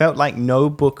thing. And I felt like no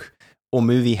book or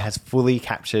movie has fully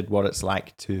captured what it's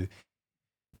like to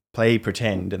play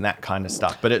pretend and that kind of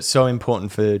stuff. But it's so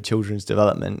important for children's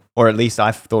development, or at least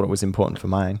I thought it was important for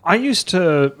mine. I used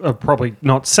to probably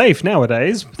not safe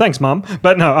nowadays. Thanks, Mum.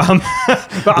 But no,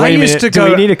 but I used to go.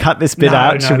 Do we need to cut this bit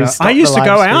out? No. I used to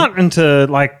go out into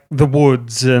like the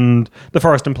woods and the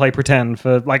forest and play pretend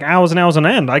for like hours and hours on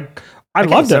end. I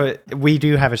loved it. So we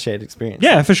do have a shared experience.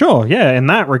 Yeah, for sure. Yeah, in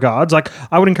that regards, like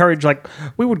I would encourage, like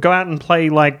we would go out and play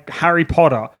like Harry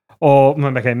Potter. Or,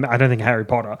 okay, I don't think Harry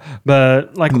Potter,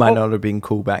 but like... It might not have been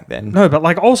cool back then. No, but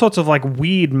like all sorts of like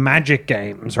weird magic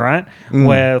games, right?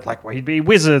 Where like we'd be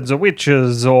wizards or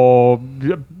witches or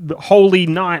holy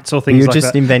knights or things like that. You're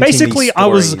just inventing basically, these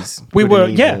stories.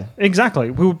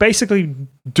 Exactly. We were basically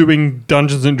doing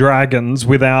Dungeons and Dragons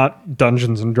without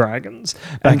Dungeons and Dragons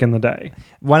back in the day.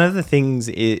 One of the things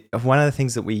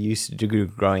that we used to do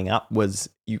growing up was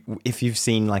if you've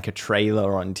seen like a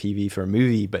trailer on TV for a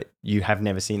movie, but you have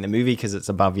never seen the movie because it's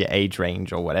above your age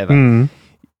range or whatever,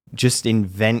 just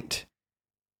invent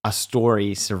a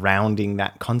story surrounding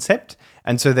that concept.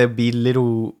 And so there'd be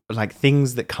little like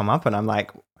things that come up and I'm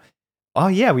like, oh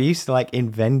yeah, we used to like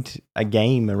invent a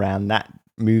game around that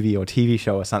movie or TV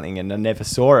show or something, and I never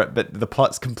saw it, but the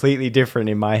plot's completely different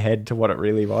in my head to what it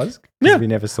really was. Yeah, we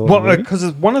never saw it. Well, because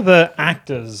one of the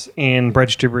actors in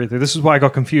Bridge to Terabithia, this is why I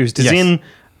got confused, is in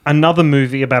another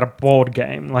movie about a board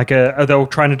game. Like they were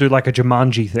trying to do like a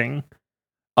Jumanji thing.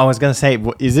 I was going to say,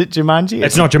 is it Jumanji?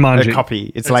 It's not Jumanji. A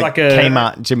copy. It's like a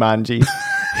Kmart Jumanji.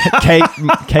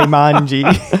 K-Manji.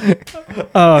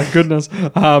 Oh, goodness.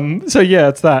 So, yeah,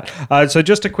 it's that. So,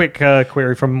 just a quick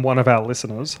query from one of our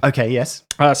listeners. Okay, yes.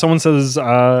 Someone says,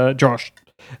 Josh,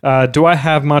 do I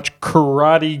have much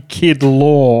Karate Kid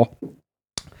lore?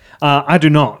 I do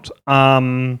not.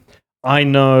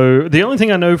 the only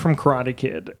thing I know from Karate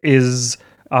Kid is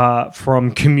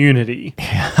from Community,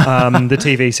 the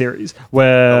TV series,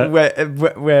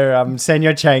 where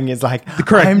Senor Chang is like,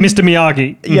 correct, Mr.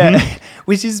 Miyagi. Yeah,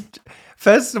 which is,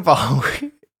 first of all,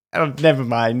 oh, never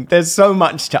mind. There's so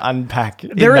much to unpack.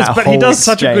 There is, but he does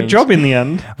such a good job in the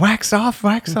end. Wax off.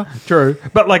 True.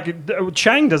 But like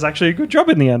Chang does actually a good job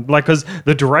in the end. Like, because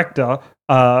the director,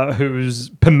 who's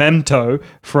Pimento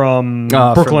from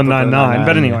Brooklyn Nine-Nine.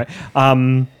 But anyway,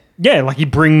 yeah, like he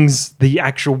brings the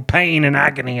actual pain and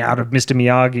agony out of Mr.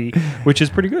 Miyagi, which is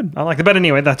pretty good. I like that. But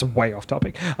anyway, that's way off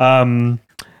topic.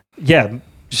 Yeah.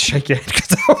 Shake your head because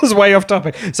that was way off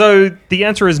topic. So the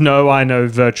answer is no. I know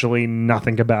virtually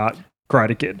nothing about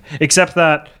Karate Kid except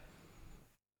that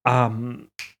Ralph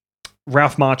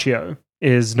Macchio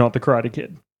is not the Karate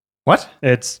Kid. What?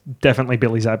 It's definitely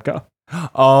Billy Zabka.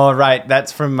 Oh, right.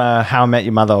 That's from How I Met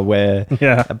Your Mother, where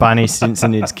Barney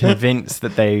Stinson is convinced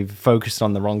that they've focused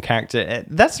on the wrong character.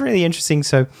 That's really interesting.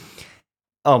 So,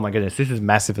 oh my goodness, this is a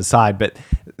massive aside, but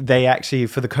they actually,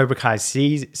 for the Cobra Kai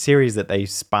series that they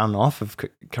spun off of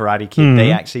Karate Kid,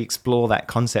 they actually explore that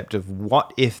concept of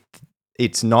what if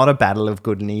it's not a battle of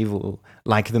good and evil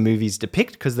like the movies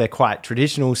depict, because they're quite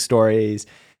traditional stories.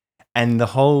 And the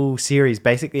whole series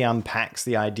basically unpacks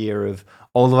the idea of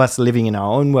all of us living in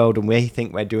our own world and we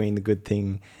think we're doing the good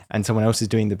thing and someone else is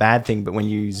doing the bad thing. But when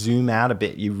you zoom out a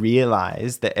bit, you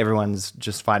realize that everyone's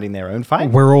just fighting their own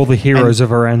fight. We're all the heroes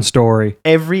of our own story.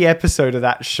 Every episode of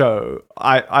that show,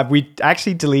 we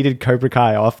actually deleted Cobra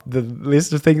Kai off the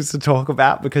list of things to talk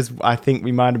about because I think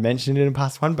we might have mentioned it in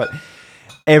past one, but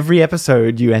every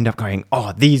episode you end up going,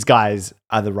 oh, these guys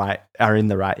are in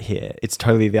the right here. It's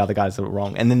totally the other guys that are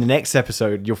wrong. And then the next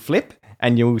episode you'll flip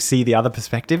and you'll see the other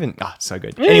perspective and it's so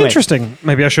good. Anyway, interesting.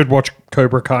 Maybe I should watch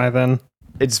Cobra Kai then.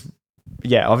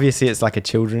 Obviously it's like a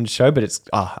children's show, but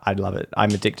I love it.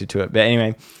 I'm addicted to it. But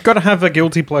anyway. Gotta have a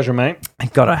guilty pleasure, mate.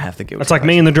 Gotta have the guilty pleasure. It's like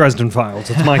me and the Dresden Files.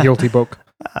 It's my guilty book.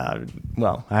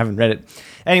 Well, I haven't read it.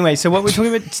 Anyway, so what we're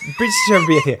talking about, Bridge to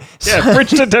Terabithia. Yeah, Bridge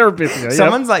to Terabithia.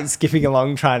 Someone's like skipping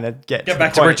along trying to get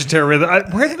back to Bridge to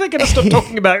Terabithia. Where are they going to stop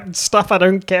talking about stuff I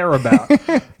don't care about?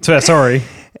 Sorry.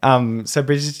 So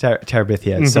Bridge to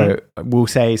Terabithia. So we'll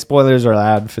say spoilers are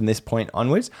allowed from this point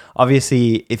onwards.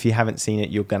 Obviously, if you haven't seen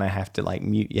it, you're going to have to like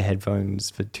mute your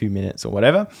headphones for 2 minutes or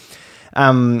whatever.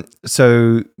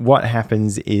 So what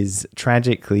happens is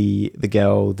tragically the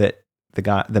girl that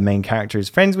the main character is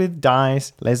friends with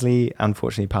dies. Leslie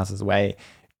unfortunately passes away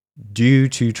due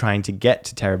to trying to get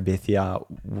to Terabithia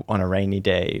on a rainy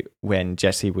day when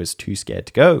Jesse was too scared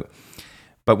to go.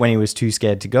 But when he was too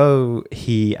scared to go,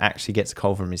 he actually gets a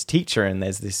call from his teacher, and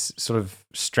there's this sort of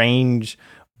strange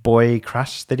boy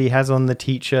crush that he has on the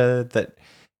teacher that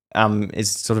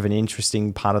is sort of an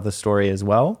interesting part of the story as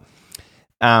well.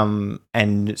 And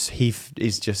he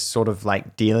is just sort of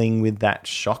like dealing with that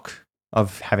shock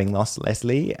of having lost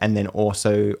Leslie, and then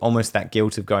also almost that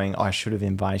guilt of going, I should have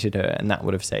invited her and that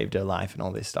would have saved her life and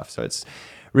all this stuff. So it's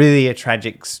really a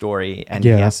tragic story, and he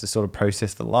has to sort of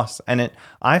process the loss. And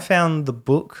I found the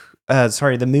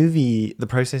movie, the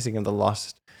processing of the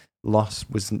loss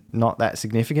was not that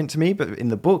significant to me, but in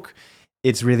the book,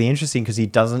 it's really interesting because he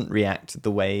doesn't react the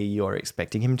way you're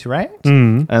expecting him to react.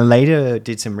 And I later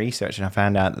did some research and I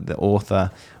found out that the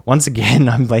author, once again,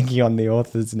 I'm blanking on the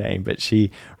author's name, but she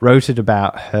wrote it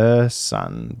about her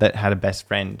son that had a best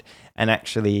friend, and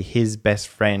actually his best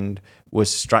friend was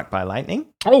struck by lightning.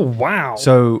 Oh, wow.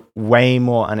 So way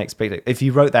more unexpected. If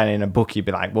you wrote that in a book, you'd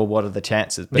be like, well, what are the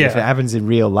chances? But if it happens in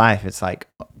real life, it's like,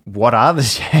 what are the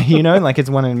chances? Like it's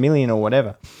 1 in a million or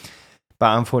whatever.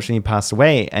 But unfortunately he passed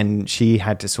away, and she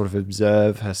had to sort of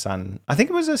observe her son. I think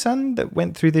it was her son that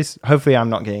went through this. Hopefully I'm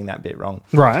not getting that bit wrong.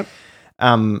 Right.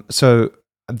 So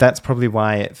that's probably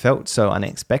why it felt so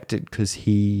unexpected, because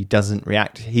he doesn't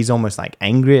react. He's almost like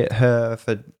angry at her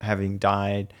for having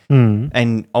died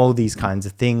and all these kinds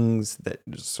of things that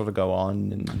sort of go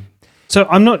on. And so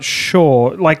I'm not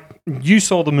sure, like you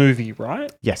saw the movie,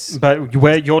 right? Yes. But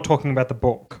where you're talking about the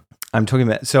book. I'm talking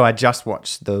about, so I just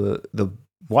watched the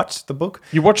book.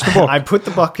 You watched the book. I put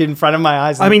the book in front of my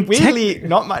eyes. And weirdly,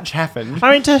 not much happened.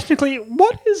 I mean, technically,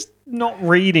 what is not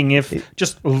reading if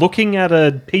just looking at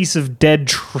a piece of dead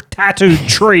tattooed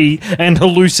tree and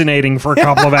hallucinating for a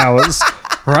couple of hours,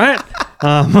 right?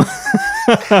 Oh,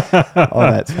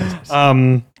 that's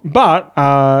fantastic. But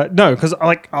no, because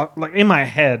like in my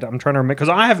head, I'm trying to remember, because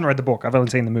I haven't read the book. I've only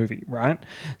seen the movie, right?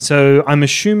 So I'm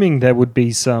assuming there would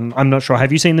be some. I'm not sure.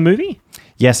 Have you seen the movie?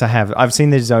 Yes, I have. I've seen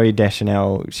the Zoe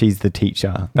Deschanel. She's the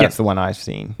teacher. That's the one I've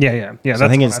seen. Yeah. So I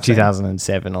think it's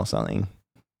 2007 or something.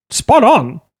 Spot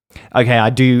on. Okay, I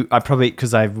do. I probably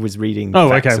because I was reading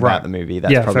facts about the movie.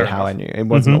 That's probably how I knew it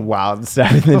wasn't a wild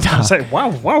stab in the dark. Say, wow,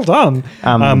 well done.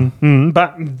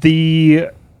 But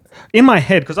in my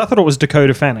head, because I thought it was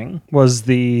Dakota Fanning was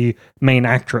the main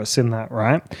actress in that,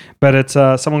 right? But it's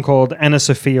someone called Anna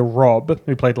Sophia Robb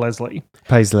who played Leslie.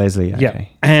 Plays Leslie. Okay. Yeah,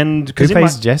 and who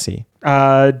plays Jesse?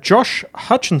 Josh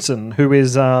Hutcherson, who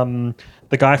is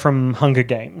the guy from Hunger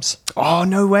Games. Oh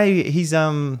no way! He's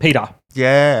Peter.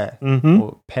 Yeah,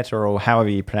 or Petter, or however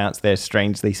you pronounce their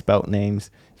strangely spelt names.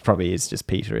 Probably is just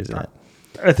Peter, isn't it?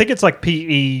 I think it's like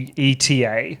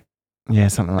Peeta. Yeah,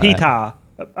 something like that. Peter.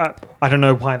 I don't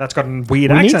know why that's got a weird accent. We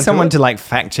accent. need someone to like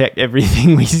fact check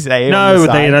everything we say. No,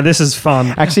 this is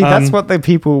fun. Actually, that's what the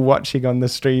people watching on the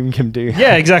stream can do.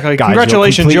 Yeah, exactly. Guys,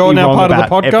 congratulations, you're now part of the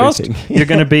podcast. You're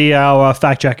going to be our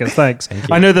fact checkers. Thanks.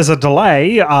 I know there's a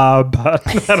delay, but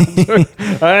that'll do.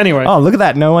 Anyway. Oh, look at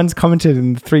that. No one's commented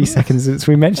in 3 seconds since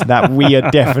we mentioned that. We are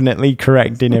definitely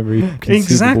correct in every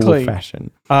conceivable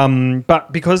fashion.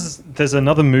 But because there's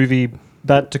another movie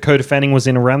that Dakota Fanning was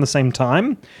in around the same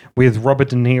time with Robert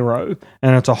De Niro,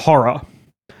 and it's a horror,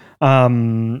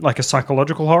 like a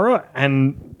psychological horror.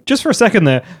 And just for a second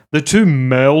there, the two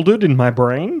melded in my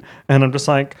brain, and I'm just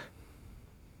like,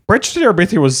 Bridge to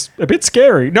Terabithia was a bit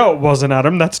scary. No, it wasn't,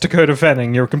 Adam. That's Dakota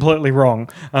Fanning. You're completely wrong.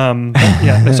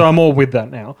 Yeah, so I'm all with that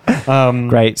now.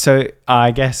 Great. So I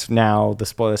guess now the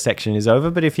spoiler section is over,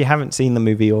 but if you haven't seen the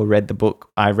movie or read the book,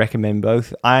 I recommend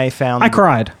both. I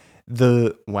cried.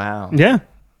 Wow. Yeah.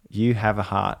 You have a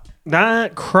heart.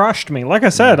 That crushed me. Like I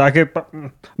said,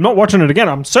 I'm not watching it again.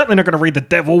 I'm certainly not going to read the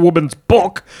Devil Woman's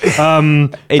book.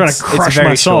 Trying to crush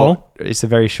my soul. It's a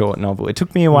very short novel. It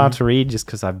took me a while to read just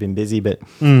because I've been busy, but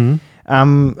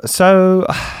so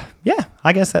yeah,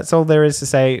 I guess that's all there is to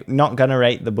say. Not going to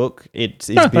rate the book. It's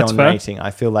beyond rating.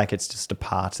 I feel like it's just a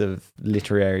part of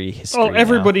literary history. Well,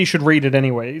 everybody should read it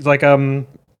anyway. It's like one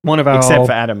of our except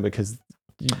for Adam, because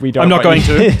we don't. I'm not going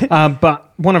to.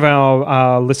 But one of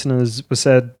our listeners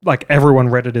said like everyone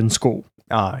read it in school.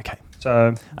 Oh, okay.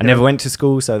 So I never went to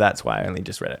school, so that's why I only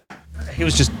just read it. He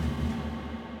was just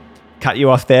cut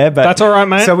you off there, but that's all right,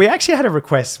 mate. So we actually had a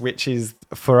request, which is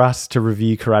for us to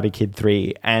review Karate Kid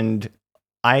 3, and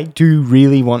I do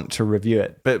really want to review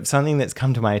it. But something that's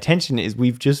come to my attention is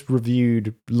we've just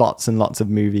reviewed lots and lots of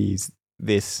movies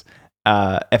this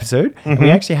episode. And we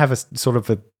actually have a sort of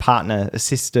a partner, a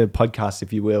sister podcast,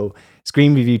 if you will,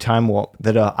 Screen Review Time Warp,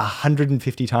 that are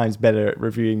 150 times better at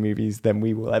reviewing movies than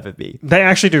we will ever be. They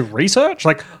actually do research.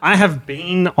 Like, I have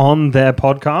been on their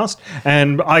podcast,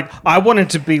 and I wanted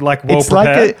to be like well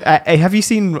prepared. Like have you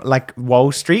seen like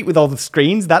Wall Street with all the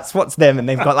screens? That's what's them, and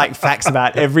they've got like facts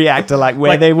about every actor, like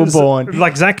where they were born.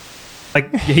 Like Zach.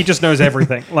 Like, he just knows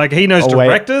everything. Like, he knows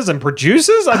directors and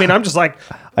producers. I mean, I'm just like...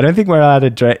 I don't think we're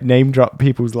allowed to name drop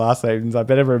people's last names. I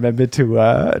better remember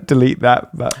to delete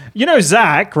that. But you know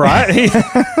Zach, right?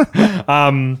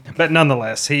 But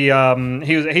nonetheless,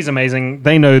 he's amazing.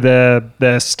 They know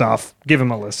their stuff. Give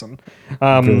him a listen.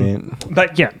 Brilliant.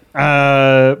 But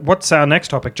yeah, what's our next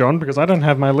topic, John? Because I don't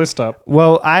have my list up.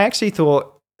 Well, I actually thought...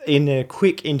 in a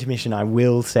quick intermission, I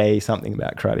will say something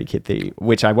about Karate Kid 3,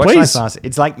 which I watched last.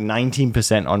 It's like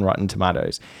 19% on Rotten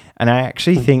Tomatoes, and I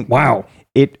actually think I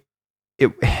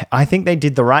think they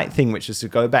did the right thing, which is to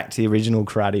go back to the original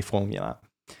karate formula.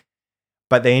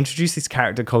 But they introduced this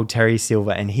character called Terry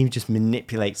Silver, and he just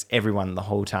manipulates everyone the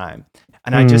whole time.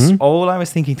 And all I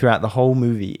was thinking throughout the whole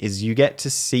movie is you get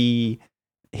to see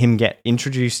him get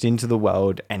introduced into the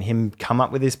world and him come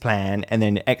up with his plan and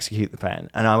then execute the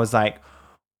plan. And I was like,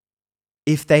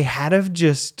 if they had have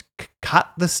just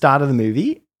cut the start of the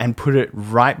movie and put it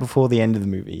right before the end of the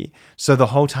movie, so the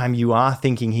whole time you are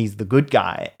thinking he's the good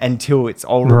guy until it's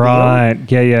all revealed.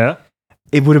 Right, yeah.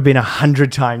 It would have been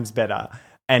 100 times better.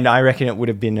 And I reckon it would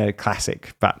have been a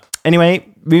classic. But anyway,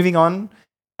 moving on.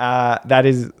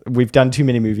 We've done too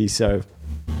many movies, so...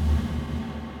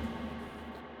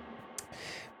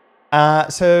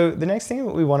 So the next thing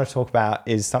that we want to talk about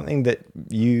is something that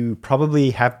you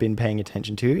probably have been paying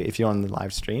attention to if you're on the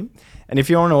live stream. And if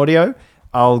you're on audio,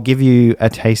 I'll give you a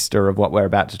taster of what we're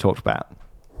about to talk about.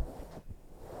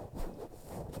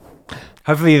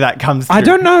 Hopefully that comes through. I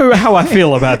don't know how I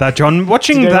feel about that, John.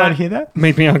 Watching that, hear that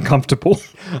made me uncomfortable.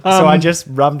 So I just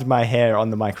rubbed my hair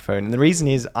on the microphone. And the reason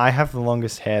is I have the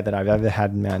longest hair that I've ever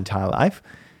had in my entire life.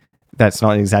 That's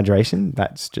not an exaggeration.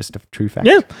 That's just a true fact.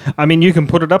 Yeah. I mean, you can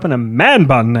put it up in a man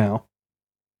bun now.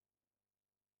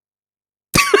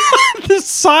 The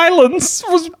silence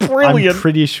was brilliant. I'm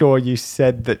pretty sure you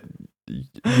said that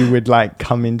you would like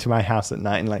come into my house at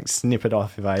night and like snip it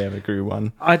off if I ever grew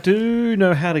one. I do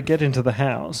know how to get into the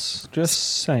house.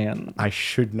 Just saying. I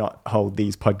should not hold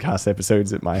these podcast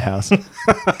episodes at my house.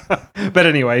 But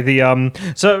anyway,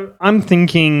 so I'm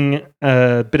thinking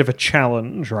a bit of a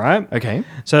challenge, right? Okay.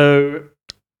 So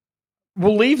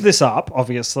we'll leave this up,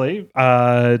 obviously,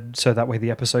 so that way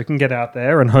the episode can get out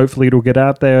there, and hopefully it'll get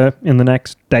out there in the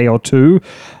next day or two.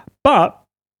 But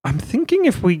I'm thinking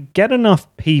if we get enough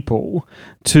people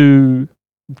to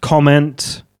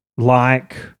comment,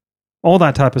 like, all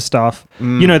that type of stuff,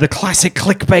 you know, the classic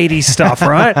clickbaity stuff,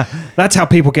 right? That's how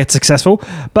people get successful.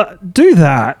 But do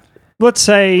that. Let's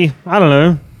say, I don't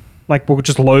know, like we'll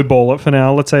just lowball it for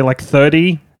now. Let's say like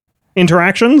 30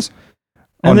 interactions.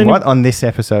 And on this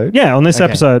episode? Yeah, on this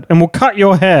episode. And we'll cut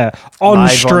your hair on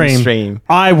Live stream. on stream.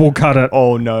 I will cut it.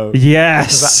 Oh, no.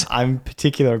 Yes. I'm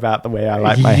particular about the way I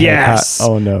like my hair cut.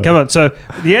 Oh, no. Come on. So,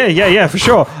 yeah, for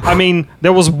sure. I mean,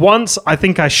 there was once, I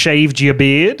think I shaved your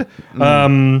beard,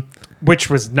 which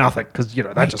was nothing because, you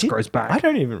know, that just grows back. I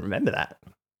don't even remember that.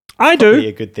 I Probably do.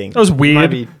 a good thing. It was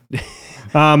weird.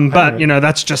 But, you know,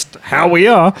 that's just how we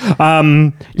are.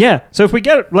 Yeah. So if we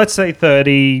get, let's say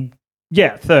 30...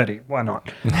 Yeah, 30. Why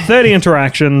not? 30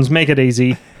 interactions, make it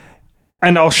easy.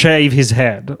 And I'll shave his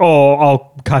head or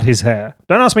I'll cut his hair.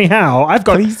 Don't ask me how. I've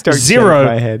got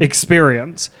zero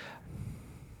experience.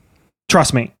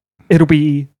 Trust me, it'll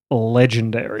be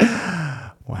legendary.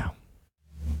 Wow.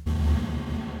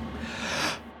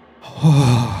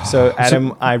 So,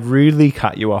 Adam, I rudely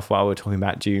cut you off while we were talking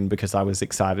about Dune because I was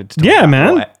excited to talk about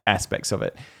all aspects of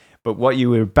it. But what you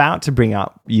were about to bring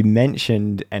up, you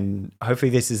mentioned, and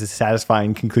hopefully this is a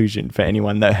satisfying conclusion for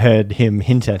anyone that heard him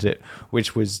hint at it,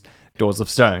 which was Doors of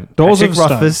Stone. Patrick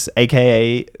Rothfuss,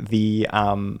 a.k.a. the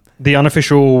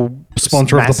unofficial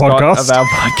sponsor of the podcast. Of our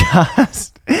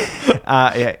podcast,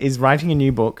 is writing a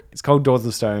new book. It's called Doors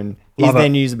of Stone. Is there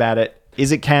news about it?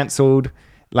 Is it cancelled?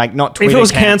 Like, not Twitter. If it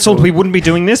was cancelled, we wouldn't be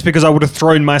doing this because I would have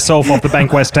thrown myself off the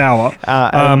Bankwest Tower.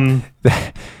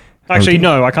 Actually,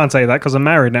 no, I can't say that because I'm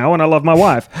married now and I love my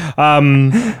wife.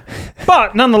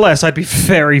 But nonetheless, I'd be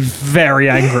very, very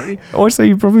angry. Also,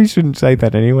 you probably shouldn't say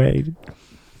that anyway.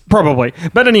 Probably.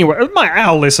 But anyway,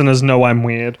 our listeners know I'm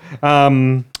weird.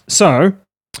 So,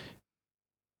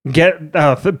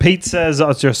 Pete says,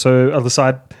 just so other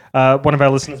side, one of our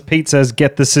listeners, Pete says,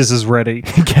 get the scissors ready.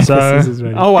 The scissors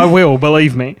ready. Oh, I will,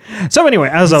 believe me. So anyway,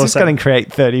 as I was saying. I'm just going to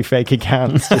create 30 fake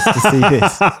accounts just to see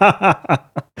this.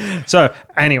 So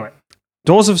anyway,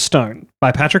 Doors of Stone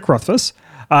by Patrick Rothfuss.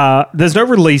 There's no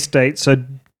release date, so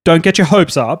don't get your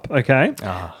hopes up, okay?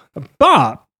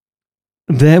 But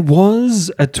there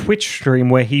was a Twitch stream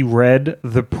where he read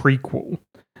the prequel.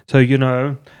 So, you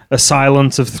know, A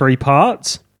Silence of Three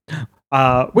Parts.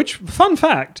 Which, fun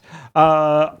fact,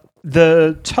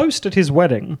 the toast at his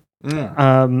wedding,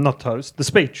 not toast, the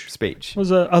speech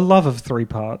was a love of three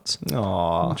parts.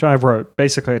 Aww. Which I wrote.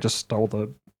 Basically, I just stole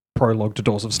the prologue to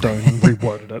Doors of Stone and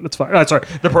reworded it. It's fine. Sorry,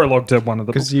 the prologue to one of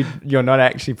the books. Because you're not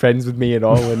actually friends with me at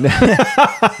all. And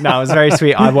no, it was very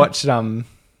sweet. I watched,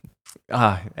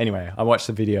 anyway, I watched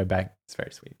the video back. It's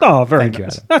very sweet. Oh, very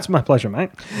nice. That's my pleasure,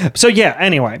 mate. So yeah,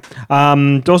 anyway,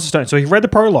 Doors of Stone. So he read the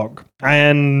prologue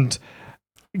and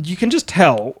you can just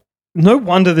tell, no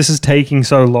wonder this is taking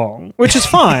so long, which is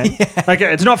fine.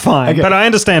 Okay, it's not fine, but I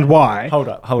understand why. Hold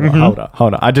up.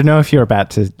 I don't know if you're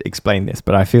about to explain this,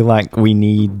 but I feel like we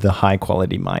need the high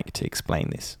quality mic to explain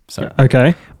this. So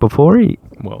okay.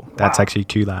 That's actually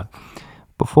too loud.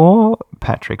 Before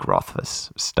Patrick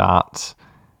Rothfuss starts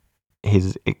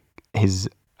his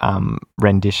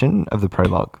rendition of the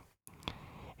prologue,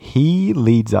 he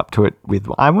leads up to it with,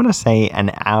 I want to say,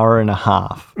 an hour and a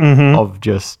half of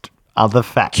just other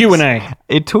facts. Q&A.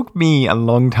 It took me a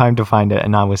long time to find it,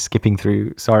 and I was skipping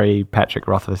through. Sorry, Patrick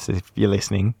Rothfuss, if you're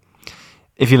listening.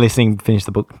 If you're listening, finish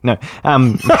the book. No.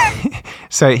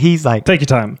 So he's like... Take your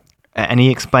time. And he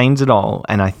explains it all,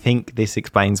 and I think this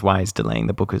explains why he's delaying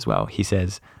the book as well. He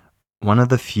says, one of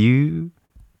the few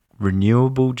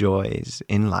renewable joys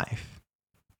in life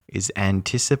is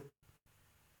anticipation.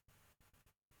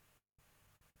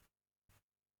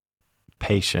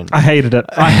 I hated it.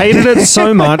 I hated it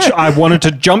so much, I wanted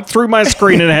to jump through my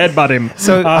screen and headbutt him.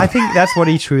 So I think that's what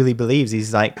he truly believes.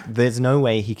 He's like, there's no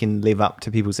way he can live up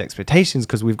to people's expectations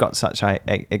because we've got such high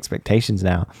expectations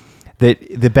now that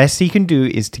the best he can do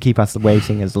is to keep us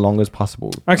waiting as long as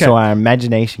possible. Okay. So our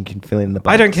imagination can fill in the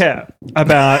blanks. I don't care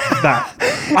about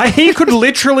that. He could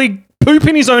literally poop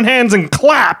in his own hands and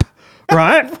clap,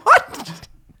 right? What?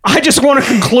 I just want a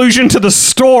conclusion to the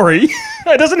story.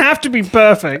 It doesn't have to be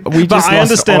perfect. We just I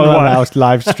lost understand all why. Of our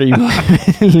live stream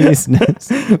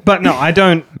listeners. But no, I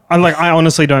don't I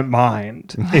honestly don't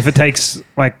mind if it takes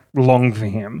like long for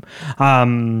him.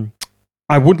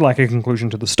 I would like a conclusion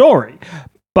to the story,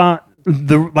 but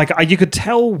you could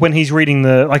tell when he's reading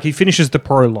he finishes the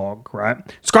prologue, right?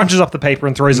 Scrunches up the paper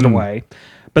and throws it away.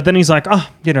 But then he's like,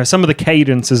 some of the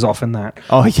cadence is off in that.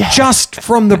 Oh, yeah. Just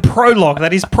from the prologue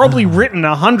that he's probably written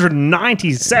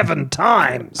 197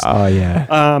 times. Oh, yeah.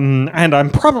 And I'm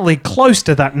probably close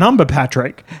to that number,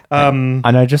 Patrick. And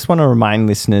I just want to remind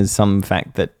listeners some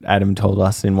fact that Adam told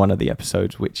us in one of the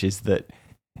episodes, which is that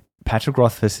Patrick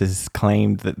Rothfuss has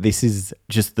claimed that this is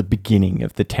just the beginning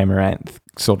of the Temeranth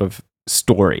sort of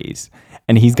stories.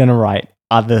 And he's going to write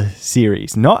other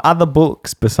series, not other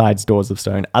books besides Doors of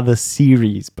Stone, other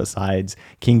series besides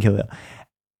Kingkiller.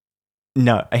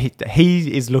 No,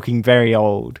 he is looking very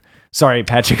old. Sorry,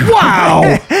 Patrick.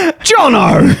 Wow!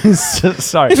 Jono!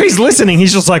 Sorry. If he's listening,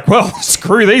 he's just like, well,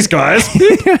 screw these guys.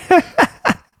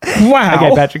 Wow.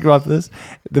 Okay, Patrick Rothfuss.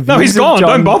 No, he's gone.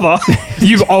 Don't bother.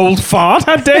 You old fart.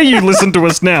 How dare you listen to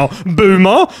us now,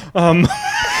 boomer.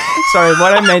 Sorry,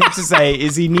 what I meant to say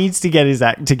is he needs to get his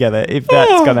act together if that's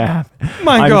going to happen.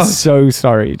 My God. I'm so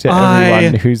sorry to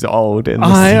everyone who's old and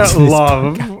I listens to this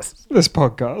love podcast. this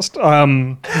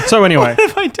podcast. So anyway. What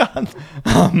have I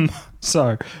done?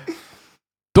 So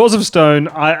Doors of Stone,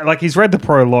 he's read the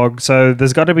prologue, so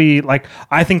there's got to be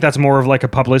I think that's more of a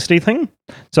publicity thing.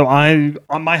 So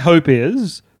my hope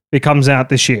is it comes out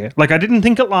this year. I didn't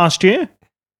think it last year,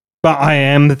 but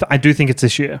I do think it's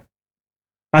this year.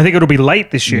 I think it'll be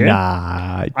late this year.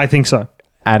 Nah. I think so.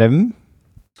 Adam.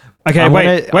 Okay,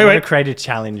 wait. I'm going to create a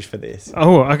challenge for this.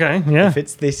 Oh, okay, yeah. If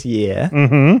it's this year.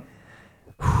 Mm-hmm.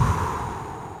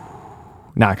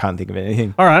 No, I can't think of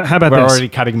anything. All right, how about We're this? already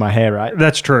cutting my hair, right?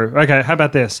 That's true. Okay, how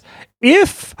about this?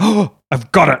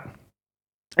 I've got it.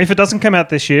 If it doesn't come out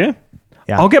this year,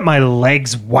 I'll get my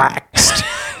legs waxed.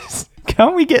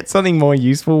 Can't we get something more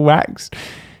useful waxed?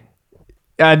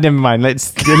 Never mind.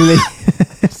 Let's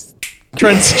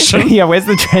transition. Yeah, where's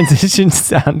the transition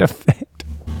sound effect?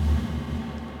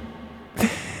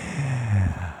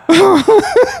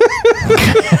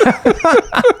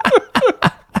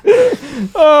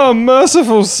 Oh,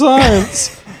 merciful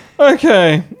science.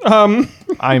 Okay.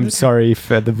 I'm sorry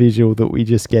for the visual that we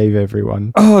just gave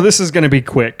everyone. Oh, this is going to be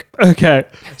quick. Okay.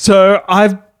 So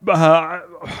I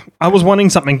was wanting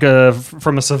something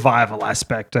from a survival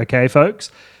aspect, okay,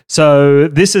 folks? So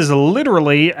this is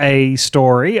literally a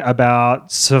story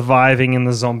about surviving in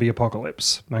the zombie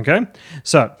apocalypse, okay?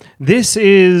 So this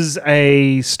is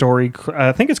a story,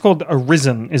 I think it's called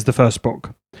Arisen is the first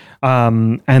book.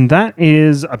 And that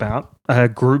is about a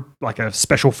group, a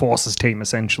special forces team,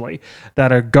 essentially,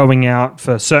 that are going out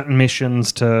for certain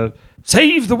missions to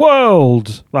save the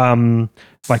world. I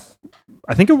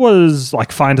think it was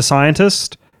find a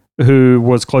scientist who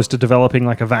was close to developing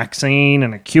a vaccine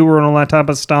and a cure and all that type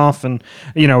of stuff. And,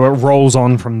 it rolls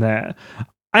on from there.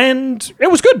 And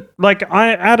it was good.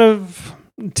 Out of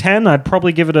 10, I'd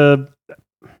probably give it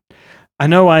I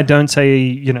know I don't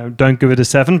say, don't give it a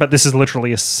 7, but this is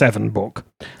literally a 7 book.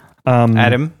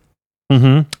 Adam?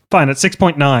 Mm-hmm. Fine, at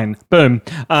 6.9. Boom.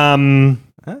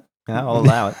 I'll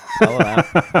allow it.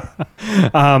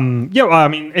 Yeah, I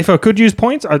mean, if I could use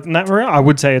points in that area, I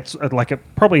would say it's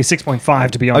probably a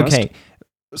 6.5, to be honest. Okay,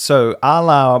 so I'll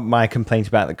allow my complaint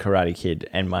about the Karate Kid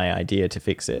and my idea to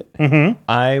fix it. Mm-hmm.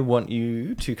 I want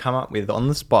you to come up with, on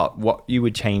the spot, what you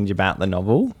would change about the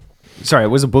novel. Sorry, it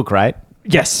was a book, right?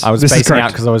 Yes, I was spacing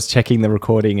out because I was checking the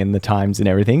recording and the times and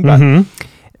everything. But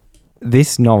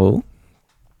this novel,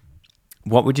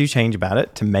 what would you change about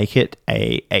it to make it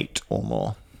a 8 or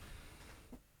more?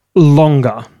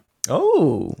 Longer.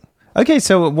 Oh, okay.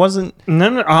 So it wasn't a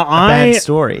bad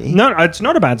story. No, it's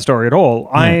not a bad story at all.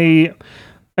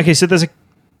 Okay, so there's a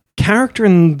character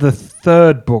in the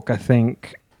 3rd book, I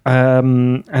think.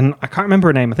 And I can't remember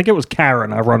her name. I think it was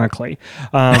Karen, ironically.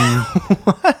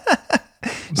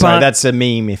 Sorry, that's a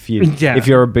meme if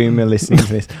you're a boomer listening to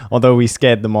this. Although we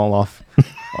scared them all off.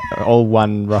 All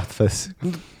one Rothfuss.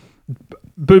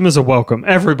 Boomers are welcome.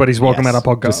 Everybody's welcome at our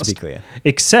podcast. Just to be clear.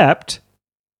 Except...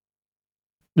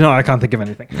 No, I can't think of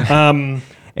anything.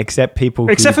 Except people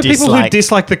who people who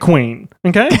dislike the Queen.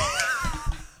 Okay?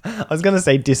 I was going to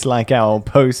say dislike our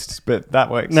posts, but that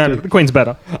works No, too. the Queen's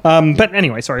better. But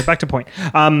anyway, sorry, back to point.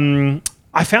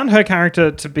 I found her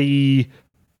character to be...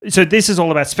 So this is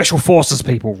all about special forces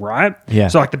people, right? Yeah.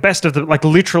 So the best of the...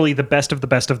 literally the best of the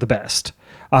best of the best.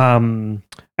 And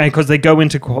because they go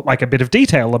into a bit of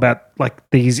detail about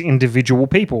these individual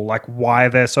people, why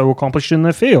they're so accomplished in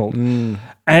their field.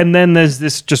 And then there's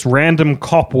this just random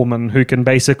cop woman who can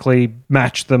basically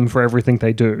match them for everything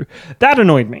they do. That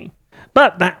annoyed me.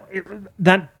 But that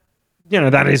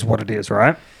is what it is,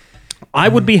 right? I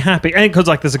would be happy, and because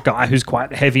like there's a guy who's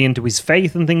quite heavy into his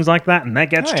faith and things like that, and that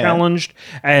gets challenged,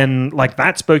 and like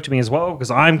that spoke to me as well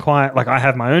because I'm quite like I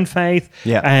have my own faith,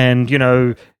 and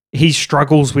he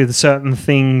struggles with certain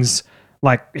things,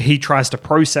 like he tries to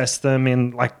process them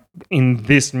in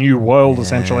this new world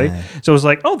essentially. So it was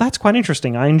like, oh, that's quite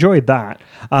interesting. I enjoyed that,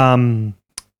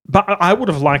 but I would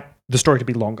have liked the story to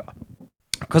be longer.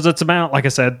 Because it's about, like I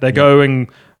said, they go and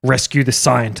rescue the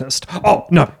scientist. Oh,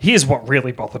 no, here's what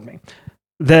really bothered me.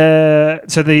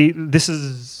 This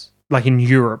is like in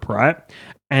Europe, right?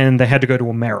 And they had to go to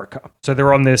America. So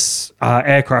they're on this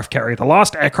aircraft carrier, the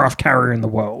last aircraft carrier in the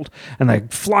world. And they're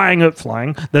flying.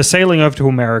 They're sailing over to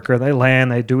America. They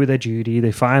land, they do their duty,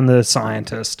 they find the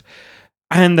scientist.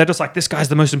 And they're just like, this guy's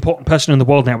the most important person in the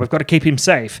world now. We've got to keep him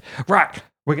safe. Right,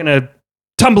 we're going to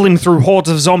tumble him through hordes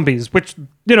of zombies, which,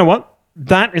 you know what?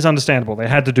 That is understandable. They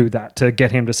had to do that to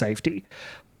get him to safety.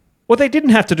 What they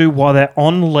didn't have to do while they're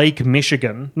on Lake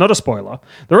Michigan, not a spoiler,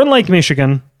 they're on Lake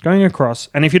Michigan going across.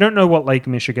 And if you don't know what Lake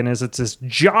Michigan is, it's this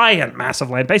giant, massive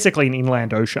land, basically an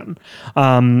inland ocean.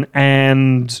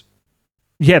 And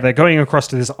yeah, they're going across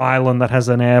to this island that has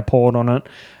an airport on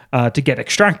it to get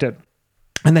extracted.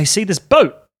 And they see this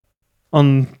boat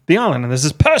on the island, and there's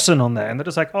this person on there, and they're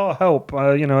just like, oh, help,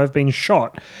 I've been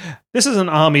shot. This is an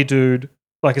army dude,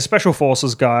 like a special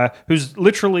forces guy who's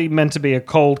literally meant to be a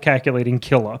cold, calculating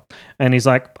killer. And he's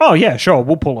like, oh, yeah, sure,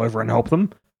 we'll pull over and help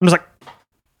them. I'm just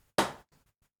like,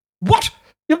 what?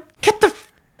 Get the...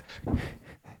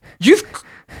 You've...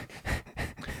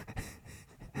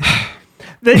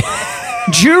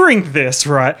 During this,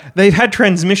 right, they've had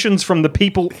transmissions from the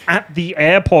people at the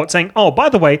airport saying, oh, by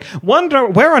the way,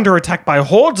 we're under attack by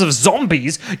hordes of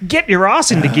zombies. Get your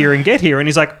ass into gear and get here. And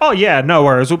he's like, oh, yeah, no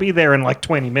worries. We'll be there in like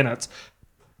 20 minutes.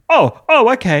 Oh,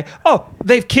 okay. Oh,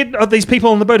 these people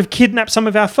on the boat have kidnapped some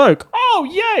of our folk. Oh,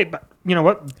 yay. But you know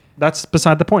what? That's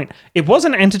beside the point. It was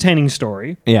an entertaining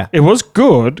story. Yeah. It was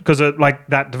good because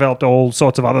that developed all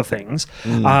sorts of other things.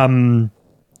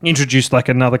 Introduced like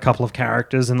another couple of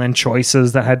characters and then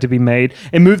choices that had to be made.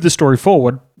 It moved the story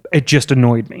forward. It just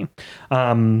annoyed me.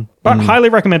 But highly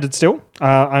recommended still.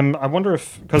 I wonder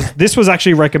if... Because this was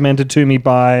actually recommended to me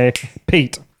by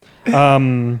Pete.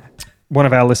 One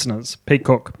of our listeners, Pete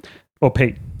Cook, or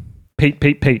Pete.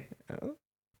 Pete.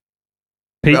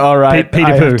 All right, Pete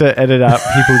I have to edit out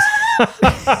people's...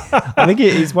 I think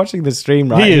he's watching the stream,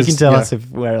 right? He can tell us if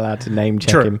we're allowed to name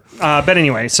check him. But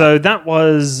anyway, so that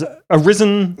was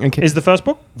Arisen is the first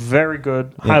book. Very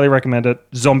good. Highly recommend it.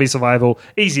 Zombie survival.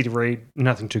 Easy to read.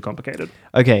 Nothing too complicated.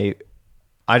 Okay.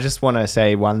 I just want to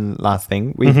say one last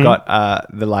thing. We've got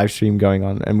the live stream going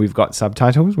on and we've got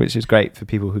subtitles, which is great for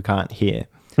people who can't hear.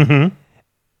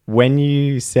 When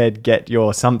you said get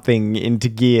your something into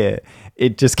gear,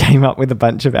 it just came up with a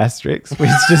bunch of asterisks, which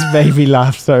just made me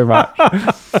laugh so much.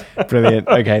 Brilliant.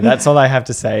 Okay, that's all I have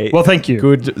to say. Well, thank you.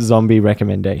 Good zombie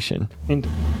recommendation.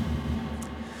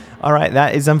 All right,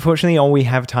 that is unfortunately all we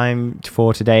have time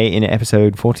for today in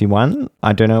episode 41.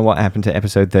 I don't know what happened to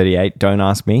episode 38. Don't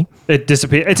ask me. It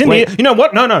disappeared. It's in the... You know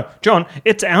what? No, John.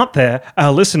 It's out there.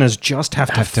 Our listeners just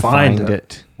have to find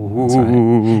it.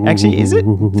 Right. Actually, is it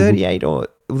 38 or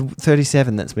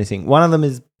 37 that's missing? One of them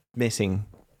is missing.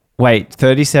 Wait,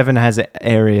 37 has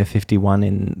Area 51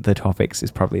 in the topics. Is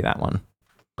probably that one.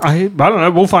 I don't know.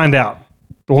 We'll find out.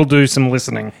 We'll do some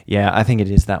listening. Yeah, I think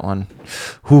it is that one.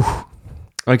 Whew.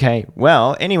 Okay,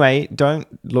 well, anyway, don't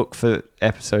look for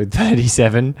episode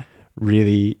 37.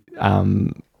 Really,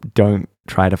 don't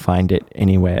try to find it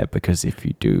anywhere, because if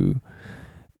you do,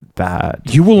 bad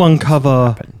you will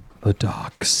uncover the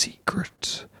dark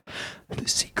secret. The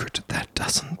secret that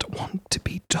doesn't want to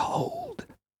be told.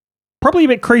 Probably a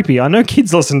bit creepy. I know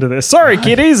kids listen to this. Sorry,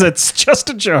 kiddies, it's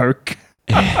just a joke.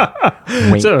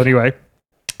 So anyway,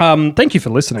 thank you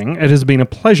for listening. It has been a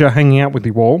pleasure hanging out with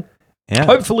you all. Yeah.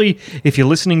 Hopefully, if you're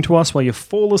listening to us while you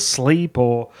fall asleep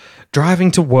or driving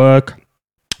to work,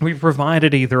 we've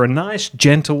provided either a nice,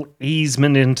 gentle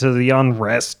easement into the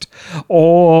unrest,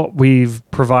 or we've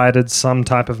provided some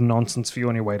type of nonsense for you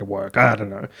on your way to work. I don't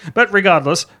know. But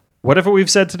regardless, whatever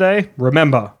we've said today,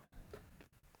 remember,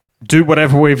 do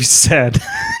whatever we've said.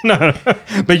 No,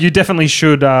 but you definitely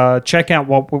should check out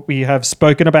what we have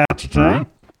spoken about today,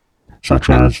 such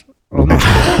as... Oh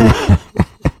my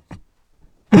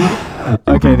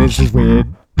Okay, this is weird.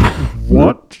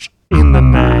 What in the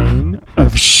name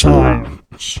of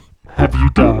science have you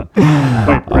done?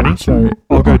 Wait, ready? Sorry.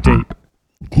 I'll go deep.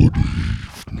 Good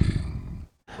evening.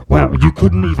 Wow, you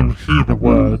couldn't even hear the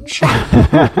words.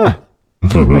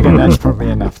 Okay, that's probably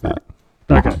enough that.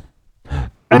 Okay.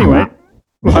 Anyway,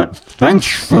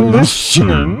 thanks for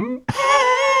listening.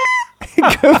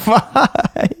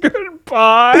 Goodbye. Goodbye.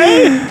 Bye.